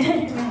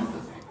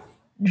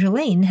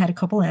 Jelaine had a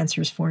couple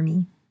answers for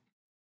me.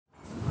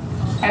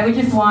 I would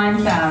just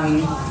want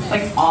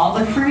like all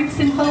the fruits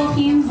in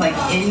Philippines, like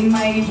in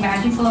my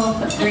magical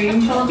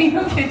dream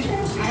Filipino kitchen.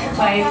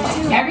 Like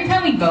every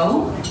time we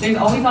go, there's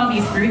always all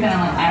these fruits, and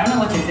I'm like, I don't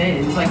know what this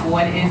is. Like,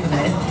 what is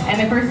this?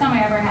 And the first time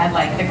I ever had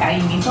like the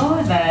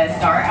caimito, the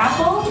star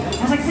apple,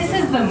 I was like, this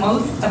is the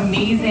most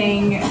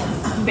amazing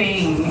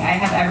thing I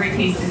have ever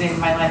tasted in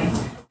my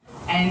life.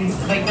 And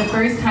like the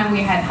first time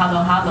we had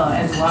halo-halo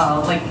as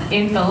well, like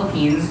in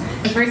Philippines,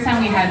 the first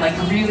time we had like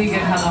really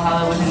good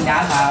halo-halo was in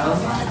Davao,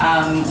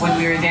 when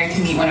we were there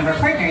to meet one of our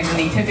partners, and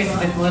they took us to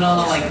this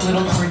little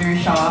corner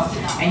shop,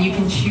 and you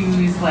can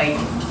choose, like,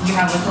 you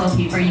have this little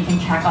paper, you can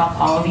check off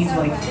all these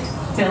like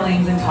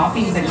fillings and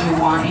toppings that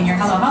you want in your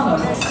halo-halo.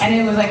 And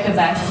it was like the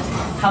best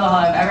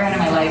halo-halo I've ever had in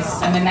my life.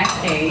 And the next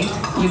day,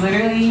 we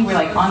literally were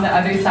like on the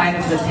other side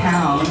of the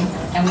town,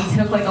 and we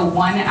took like a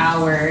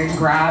 1-hour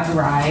Grab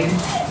ride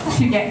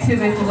to get to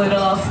this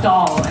little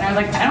stall. And I was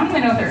like, I don't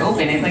even know if they're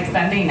open. It's like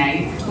Sunday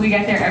night. We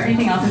get there,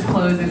 everything else is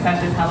closed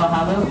except this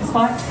halo-halo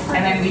spot.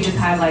 And then we just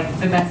had like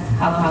the best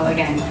halo-halo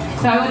again.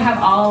 So I would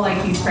have all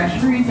like these fresh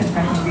fruits and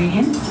fresh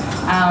ingredients.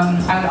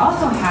 I would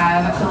also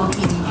have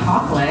Philippine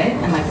chocolate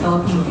and like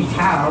Philippine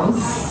cacao,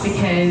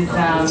 because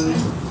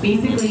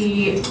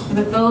basically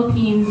the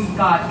Philippines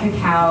got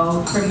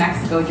cacao from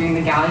Mexico during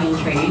the galleon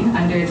trade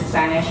under the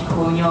Spanish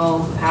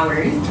colonial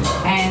powers.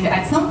 And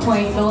at some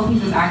point,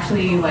 Philippines was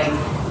actually like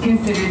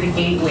considered the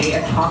gateway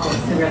of chocolate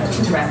to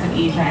the rest of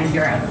Asia and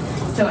Europe.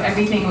 So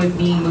everything was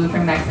being moved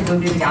from Mexico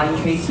through the galleon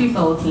trade to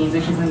Philippines,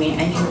 which is the main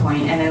entry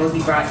point, and then it would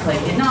be brought to like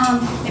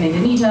Vietnam and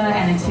Indonesia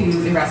and into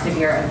the rest of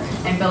Europe.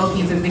 And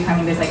Philippines was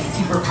becoming this like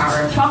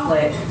superpower of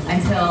chocolate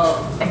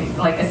until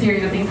like a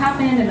series of things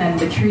happened, and then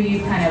the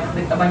trees kind of,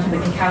 like, a bunch of the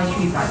cacao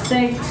trees got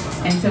sick,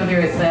 and so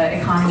the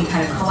economy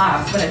kind of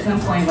collapsed. But at some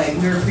point, like,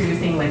 we were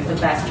producing like the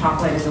best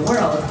chocolate in the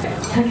world.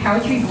 Cacao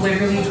trees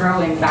literally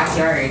grow in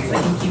backyards,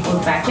 like in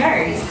people's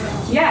backyards.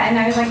 Yeah, and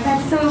I was like,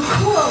 that's so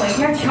cool, like,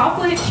 you have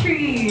chocolate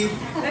trees.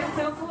 That's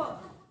so cool.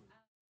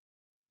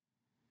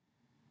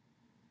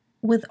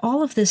 With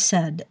all of this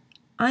said,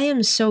 I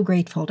am so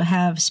grateful to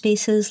have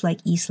spaces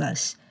like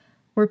Islas,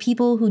 where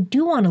people who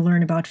do want to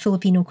learn about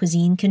Filipino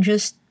cuisine can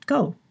just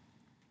go.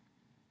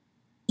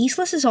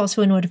 Islas is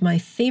also in one of my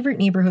favorite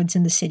neighborhoods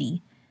in the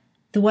city,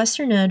 the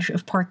western edge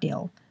of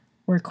Parkdale,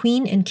 where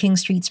Queen and King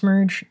Streets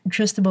merge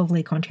just above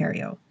Lake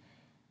Ontario.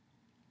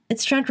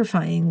 It's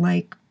gentrifying,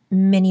 like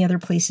many other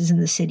places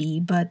in the city,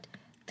 but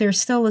there's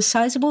still a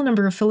sizable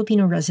number of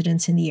Filipino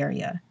residents in the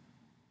area.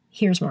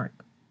 Here's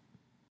Mark.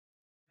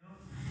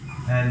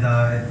 And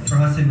for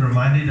us, it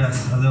reminded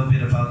us a little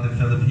bit about the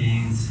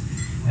Philippines,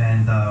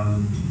 and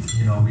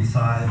we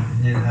saw it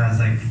as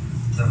like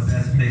the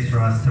best place for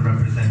us to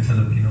represent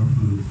Filipino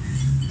food.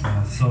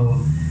 So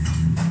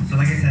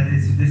like I said,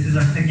 this is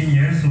our second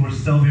year, so we're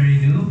still very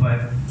new,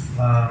 but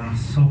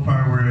so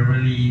far we're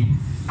really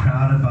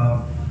proud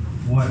about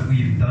what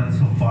we've done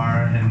so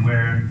far and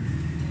where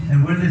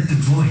this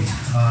is going.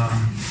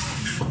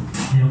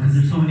 Because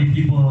there's so many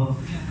people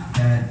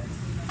that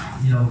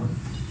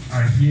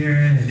are here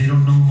and they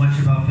don't know much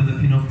about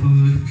Filipino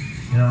food,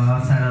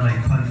 outside of like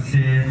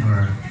pancit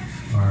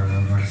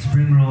or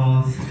spring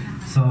rolls.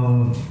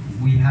 So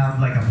we have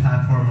like a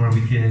platform where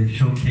we can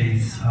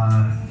showcase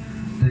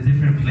the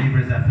different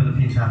flavors that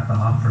Philippines have to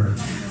offer.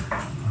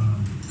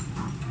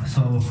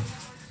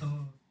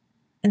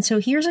 And so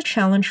here's a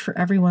challenge for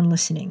everyone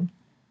listening.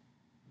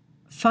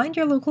 Find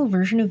your local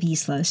version of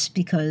Islas,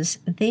 because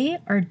they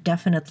are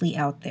definitely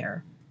out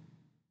there.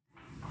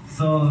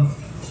 So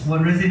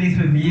what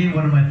resonates with me,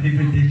 one of my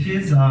favorite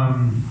dishes,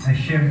 I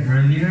shared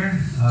earlier,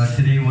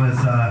 today was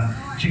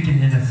chicken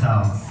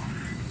inasal.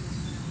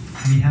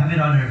 We have it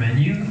on our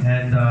menu,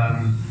 and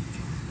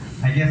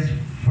I guess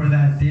for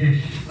that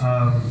dish,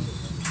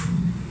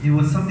 it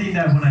was something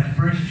that when I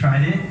first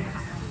tried it,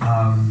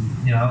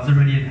 I was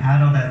already an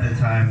adult at the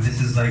time.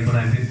 This is like when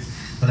I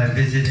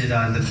visited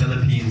the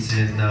Philippines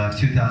in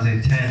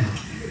 2010,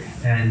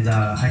 and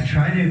I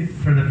tried it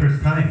for the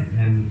first time,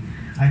 and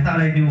I thought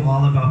I knew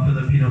all about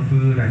Filipino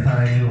food. I thought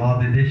I knew all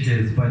the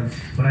dishes, but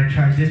when I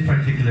tried this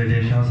particular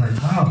dish, I was like,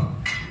 wow,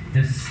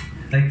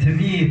 to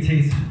me it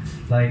tastes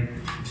like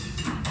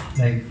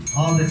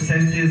all the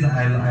senses.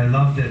 I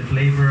love the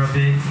flavor of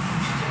it.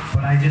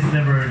 but I just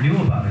never knew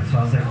about it. So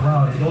I was like,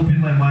 wow, it opened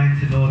my mind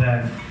to know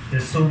that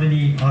there's so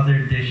many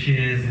other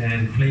dishes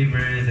and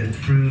flavors and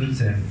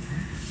fruits and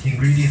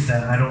ingredients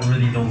that I don't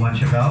really know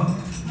much about,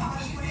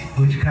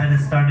 which kind of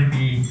started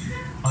me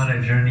on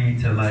a journey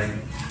to like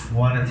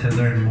wanted to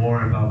learn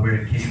more about where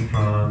it came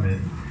from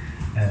and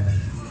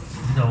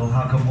you know,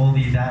 how come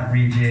only that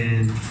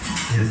region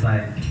is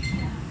like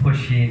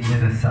pushing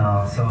in the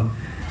South. So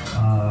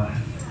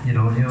you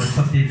know, it was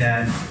something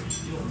that,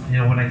 you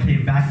know, when I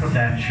came back from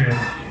that trip,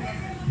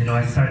 you know,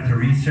 I started to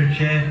research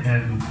it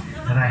and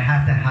I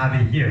had to have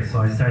it here. So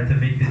I started to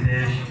make the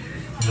dish,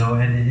 you know,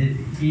 and it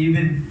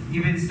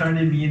even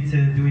started me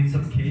into doing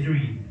some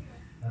catering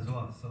as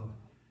well. So.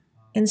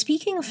 And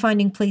speaking of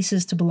finding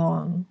places to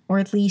belong, or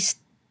at least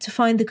to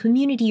find the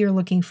community you're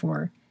looking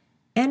for,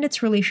 and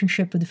its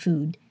relationship with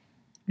food,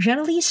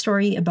 Jeneli's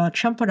story about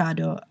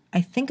Champorado, I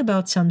think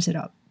about sums it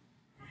up.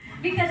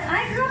 Because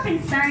I grew up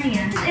in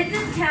Sarnia. It's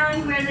this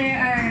town where there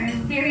are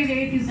very,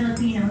 very few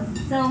Filipinos.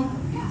 So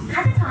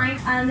at the time,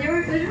 it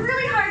was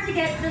really hard to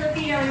get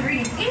Filipino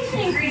ingredients, Asian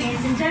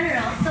ingredients in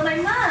general. So my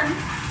mom,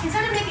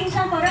 instead of making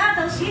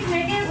champorado, she'd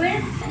make it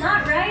with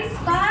not rice,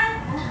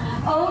 but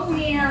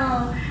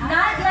oatmeal.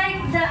 Not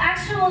like the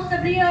actual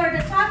sablillo or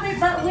the chocolate,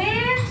 but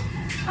with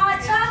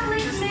hot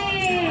chocolate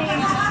mix.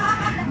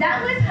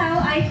 That was how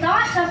I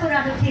thought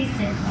champorado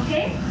tasted,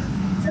 okay?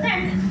 So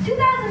then,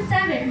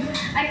 2007,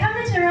 I come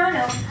to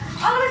Toronto.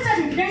 All of a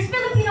sudden, there's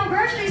Filipino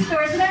grocery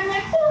stores, and I'm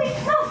like, holy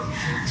smokes,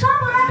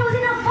 Champorado's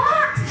in a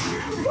box!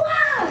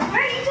 Wow,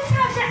 right? You just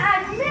have to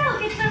add milk.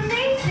 It's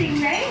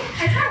amazing, right?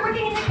 I started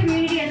working in the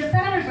community as a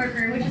settlement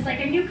worker, which is like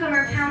a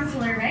newcomer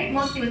counselor, right?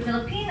 Mostly with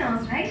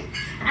Filipinos, right?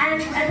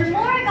 And the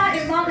more I got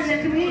involved in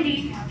the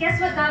community, guess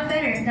what got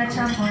better? The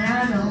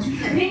Champorado.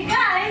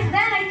 Because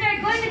then I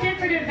started going to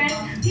different events.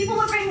 People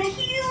would bring the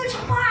huge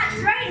pots,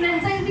 right? And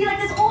then so it'd be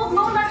like this old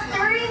Lola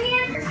stirring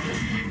it.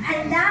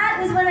 And that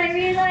was when I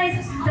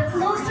realized the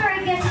closer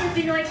I get to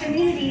the Pinoy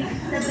community,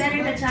 the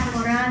better the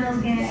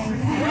Champorado gets.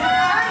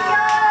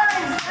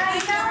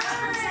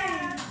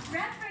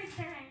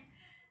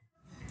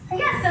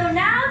 Yeah, so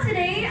now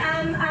today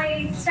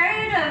I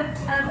started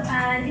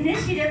an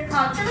initiative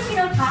called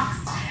Filipino Talks,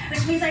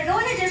 which means I go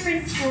into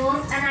different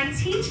schools and I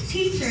teach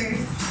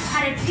teachers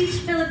how to teach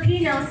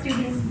Filipino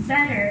students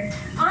better.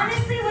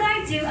 Honestly, what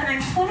I do, and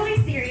I'm totally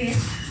serious,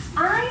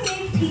 I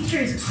make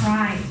teachers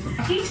cry.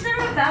 Teach them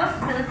about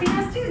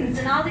Filipino students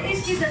and all the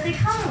issues that they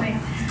come with.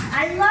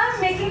 I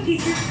love making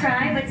teachers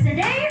cry, but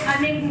today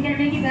I'm gonna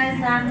make you guys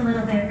laugh a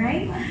little bit,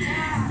 right?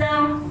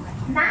 So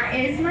that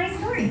is my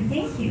story.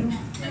 Thank you.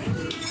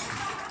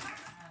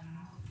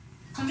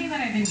 Something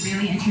that I've been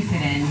really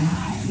interested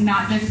in,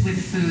 not just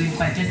with food,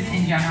 but just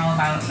in general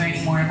about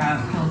learning more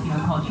about Filipino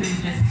culture,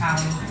 is just how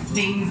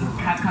things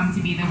have come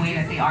to be the way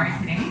that they are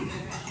today.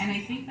 And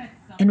I think that's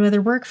and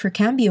whether work for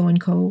Cambio &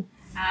 Co.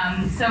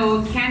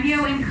 So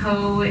Cambio &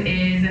 Co.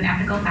 is an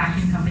ethical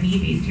fashion company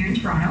based here in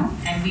Toronto,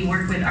 and we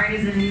work with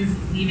artisans,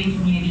 weaving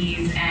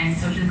communities, and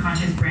socially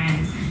conscious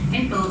brands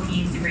in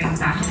Philippines to bring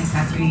fashion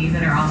accessories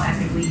that are all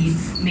ethically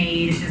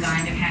made,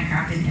 designed, and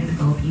handcrafted in the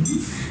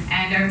Philippines.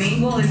 And our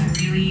main goal is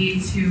really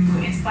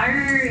to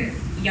inspire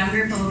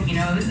younger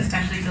Filipinos,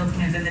 especially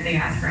Filipinos in the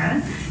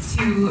diaspora,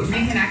 to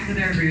reconnect with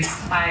their roots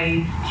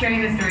by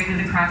sharing the stories of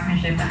the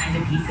craftsmanship behind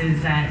the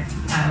pieces that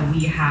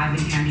we have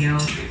in Cambio,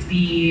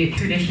 the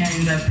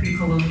traditions of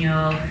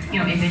pre-colonial,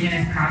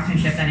 indigenous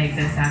craftsmanship that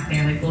exists out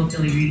there, like gold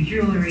filigree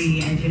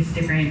jewelry and just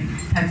different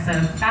types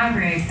of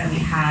fabrics that we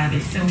have.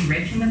 It's so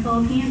rich in the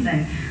Philippines,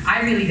 and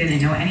I really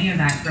didn't know any of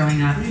that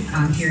growing up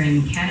here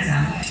in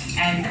Canada.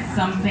 And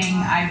something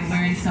I've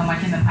learned so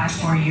much in the past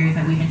 4 years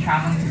that we've been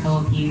traveling to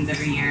Philippines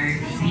every year,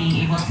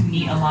 being able to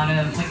meet a lot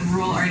of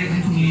rural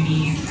artisan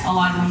communities, a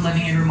lot of them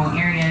living in remote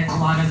areas, a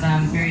lot of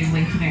them very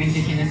linked to their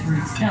indigenous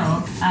roots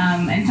still.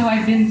 And so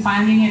I've been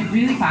finding it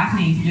really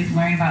fascinating to just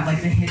learn about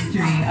the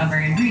history of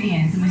our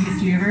ingredients and the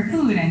history of our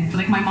food. And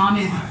my mom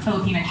is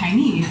Filipino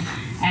Chinese,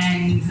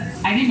 and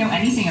I didn't know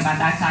anything about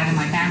that side of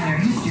my family or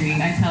history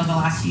until the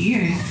last few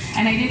years.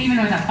 And I didn't even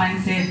know that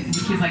pancit,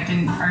 which is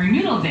our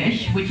noodle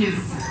dish, which is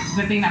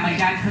the thing that my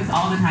dad cooks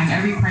all the time.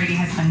 Every party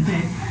has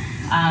pancit.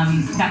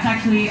 That's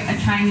actually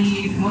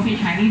mostly a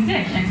Chinese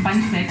dish, and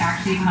pancit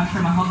actually comes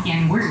from a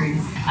Hokkien word.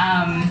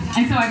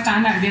 And so I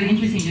found that really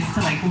interesting just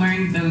to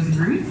learn those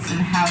roots and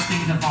how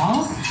things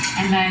evolve.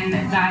 And then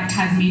that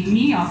has made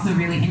me also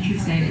really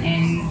interested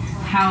in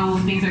how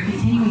things are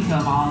continuing to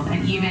evolve,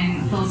 and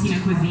even Filipino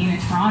cuisine in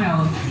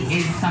Toronto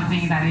is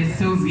something that is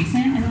so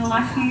recent in the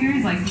last few years.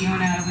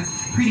 Fiona was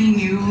pretty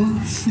new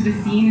to the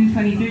scene in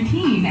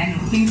 2013,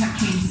 and things have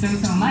changed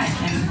so much.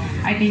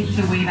 And I think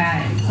the way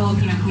that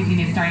Filipino cuisine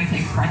is starting to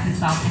express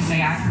itself in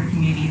diaspora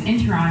communities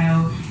in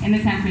Toronto, in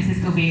the San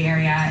Francisco Bay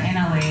Area, in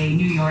LA,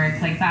 New York,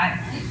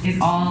 that is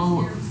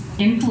all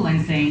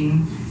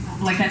influencing.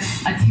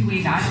 That's a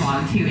two-way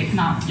dialogue too. It's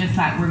not just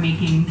that we're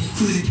making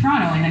food in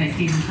Toronto and then it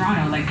stays in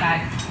Toronto.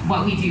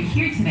 What we do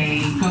here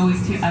today goes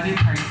to other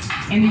parts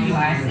in the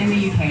US, in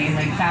the UK.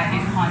 That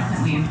is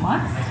constantly in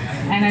flux.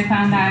 And I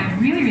found that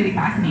really, really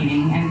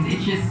fascinating. And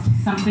it's just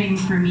something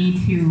for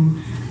me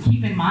to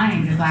keep in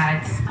mind, is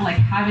that like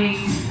having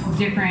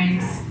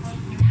different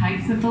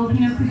types of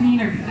Filipino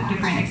cuisine or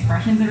different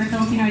expressions of our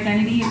Filipino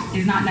identity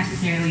is not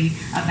necessarily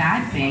a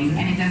bad thing,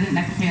 and it doesn't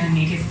necessarily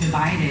make us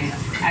divided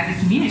as a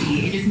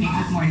community. It just makes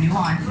us more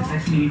nuanced as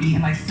a community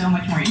and like so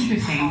much more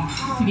interesting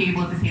to be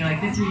able to say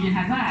like this region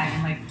has that,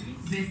 and like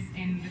this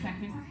in the San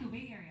Francisco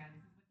Bay Area.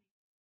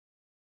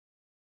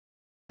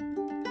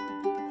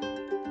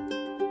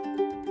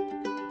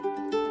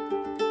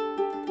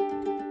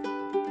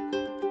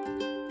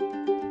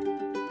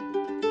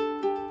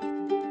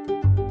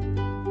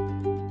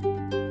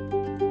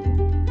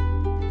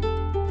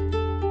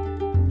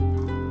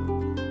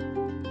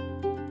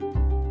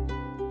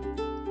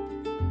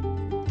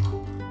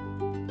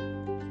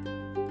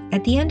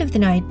 At the end of the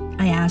night,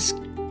 I asked,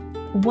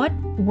 what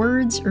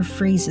words or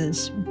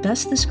phrases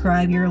best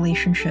describe your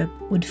relationship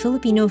with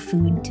Filipino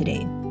food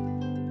today?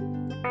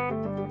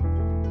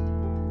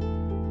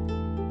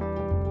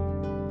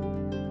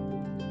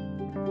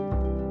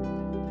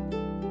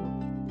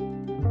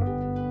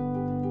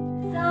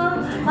 So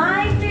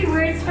my 3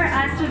 words for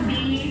us would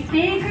be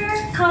bigger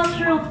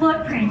cultural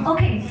footprint.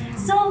 Okay,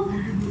 so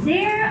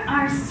there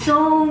are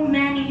so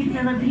many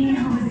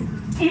Filipinos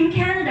in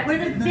Canada.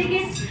 We're the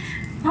biggest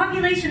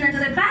population and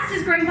the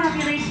fastest growing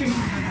population.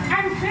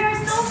 And there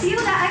are so few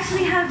that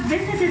actually have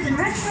businesses and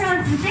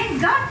restaurants, and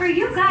thank God for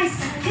you guys,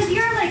 because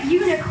you're like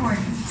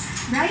unicorns,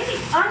 right?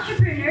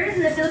 Entrepreneurs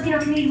in the Filipino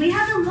community, we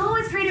have the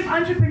lowest rate of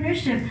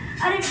entrepreneurship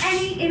out of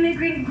any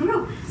immigrant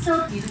group.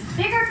 So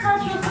bigger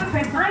cultural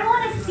footprint. I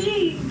want to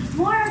see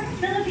more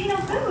Filipino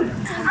food.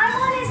 I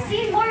want to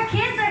see more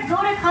kids that go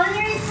to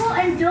culinary school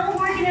and don't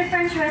work in a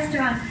French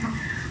restaurant.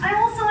 I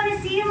also want to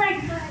see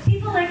like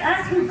people like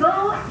us who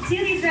go to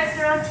these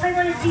restaurants. I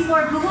want to see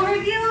more Google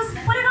reviews.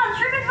 Put it on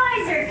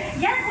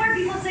TripAdvisor. Get more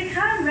people to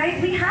come,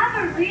 right? We have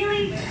a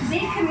really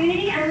big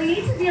community and we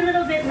need to be a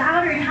little bit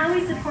louder in how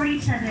we support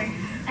each other.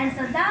 And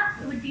so that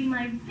would be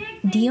my big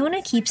thing.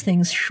 Diona keeps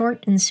things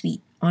short and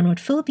sweet on what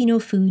Filipino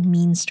food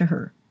means to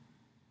her.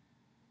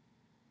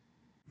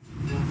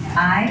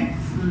 I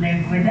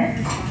live with it,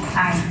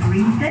 I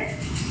breathe it,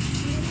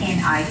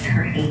 and I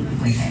create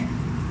with it.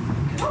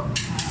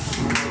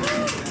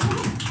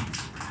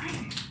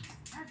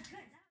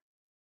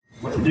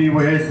 What 3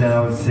 words that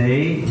I would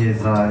say is,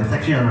 it's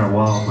actually on our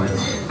wall, but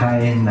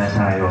kain na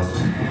tayo.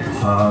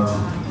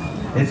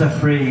 It's a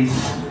phrase,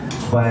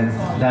 but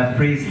that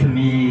phrase to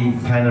me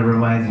kind of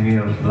reminds me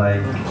of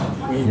like,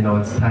 you know,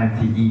 it's time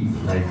to eat,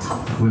 like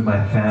with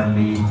my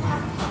family.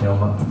 You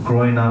know,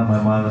 growing up,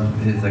 my mom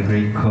is a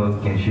great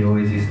cook, and she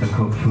always used to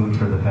cook food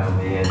for the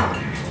family. And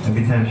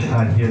every time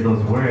I'd hear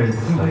those words,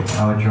 like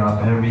I would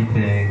drop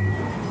everything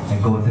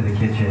and go to the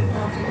kitchen.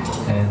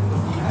 And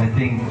I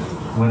think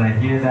when I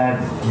hear that,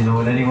 you know,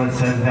 when anyone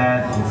says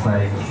that, it's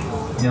like,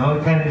 you know,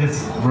 it kind of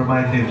just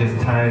reminds me of just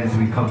times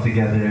we come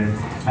together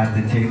at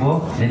the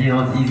table, and you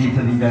know, it's easy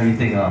to leave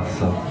everything off.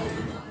 So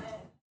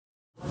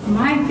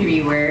My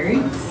 3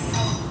 words,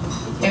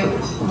 it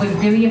was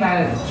really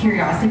about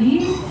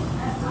curiosity,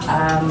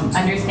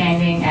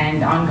 understanding,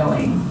 and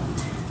ongoing.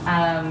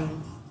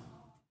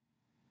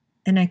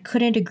 And I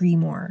couldn't agree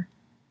more.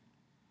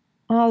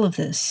 All of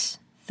this,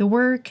 the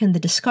work and the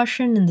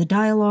discussion and the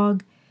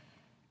dialogue,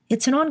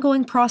 it's an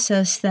ongoing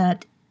process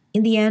that,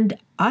 in the end,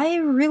 I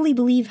really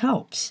believe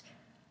helps.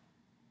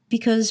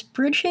 Because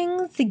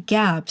bridging the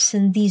gaps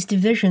and these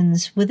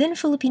divisions within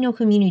Filipino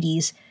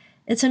communities,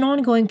 it's an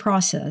ongoing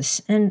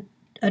process and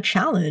a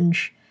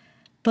challenge.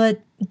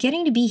 But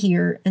getting to be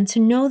here and to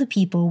know the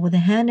people with a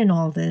hand in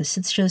all this,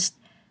 it's just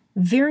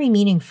very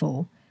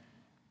meaningful.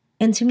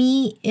 And to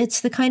me, it's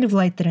the kind of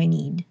light that I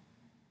need.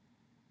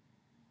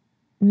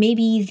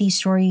 Maybe these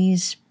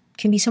stories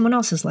can be someone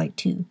else's light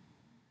too.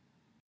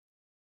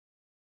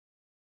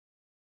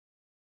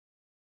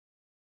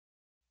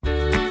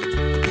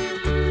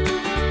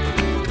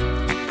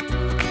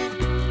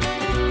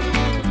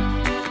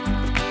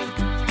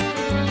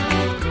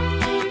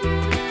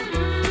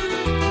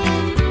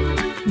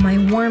 My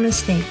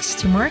warmest thanks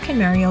to Mark and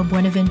Mariel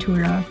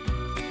Buenaventura,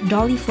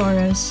 Dolly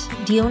Flores,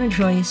 Diona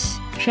Joyce,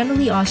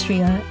 Jenny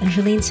Austria, and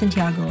Jelaine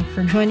Santiago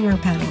for joining our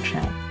panel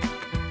chat.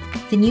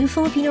 The new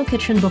Filipino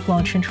Kitchen book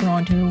launch in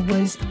Toronto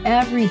was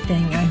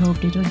everything I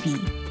hoped it would be,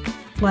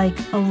 like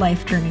a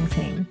life-turning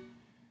thing.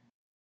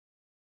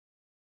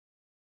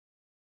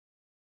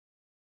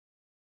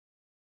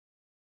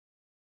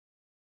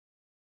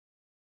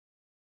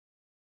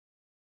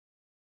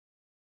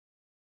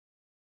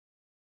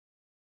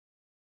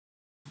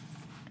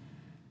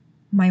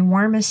 My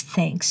warmest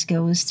thanks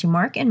goes to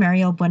Mark and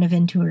Mariel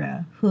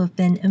Buenaventura, who have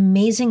been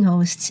amazing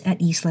hosts at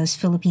Isla's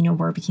Filipino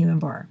Barbecue and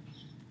Bar.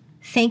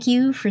 Thank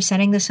you for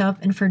setting this up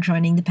and for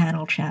joining the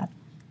panel chat.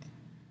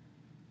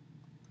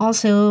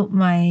 Also,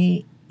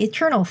 my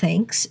eternal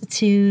thanks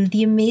to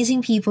the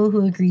amazing people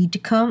who agreed to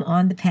come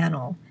on the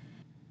panel.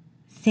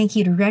 Thank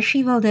you to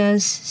Reshi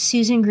Valdez,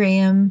 Susan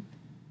Graham,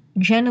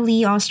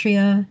 Jenny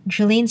Austria,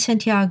 Jelaine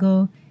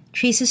Santiago,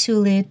 Teresa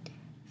Sulit,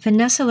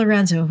 Vanessa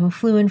Lorenzo, who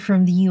flew in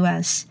from the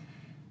US,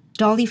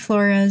 Dolly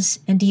Flores,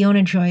 and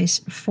Diona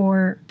Joyce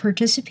for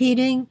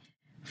participating,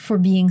 for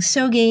being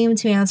so game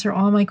to answer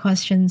all my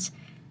questions,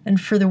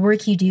 and for the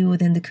work you do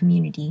within the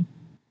community.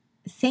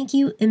 Thank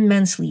you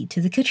immensely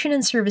to the kitchen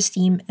and service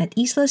team at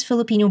Islas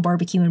Filipino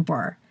Barbecue and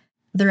Bar.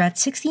 They're at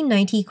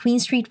 1690 Queen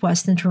Street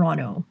West in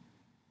Toronto.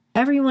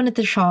 Everyone at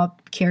the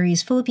shop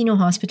carries Filipino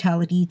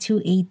hospitality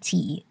to a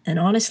T, and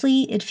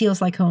honestly, it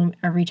feels like home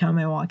every time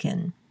I walk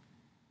in.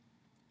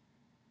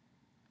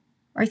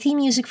 Our theme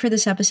music for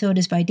this episode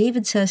is by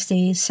David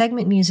Seste,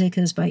 segment music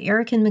is by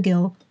Eric and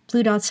McGill,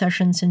 Blue Dot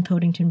Sessions, and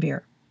Podington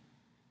Bear.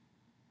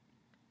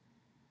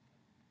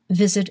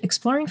 Visit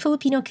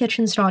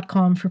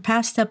exploringfilipinokitchens.com for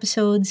past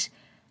episodes.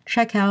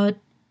 Check out,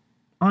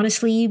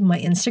 honestly, my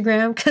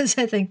Instagram, because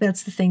I think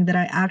that's the thing that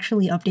I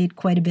actually update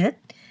quite a bit.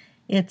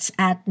 It's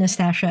at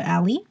Nastasia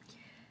Ali.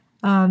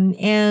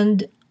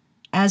 And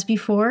as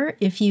before,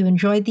 if you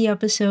enjoyed the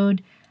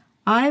episode,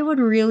 I would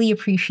really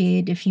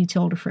appreciate if you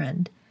told a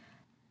friend.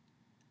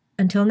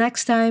 Until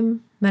next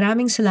time,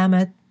 maraming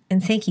salamat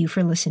and thank you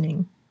for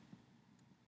listening.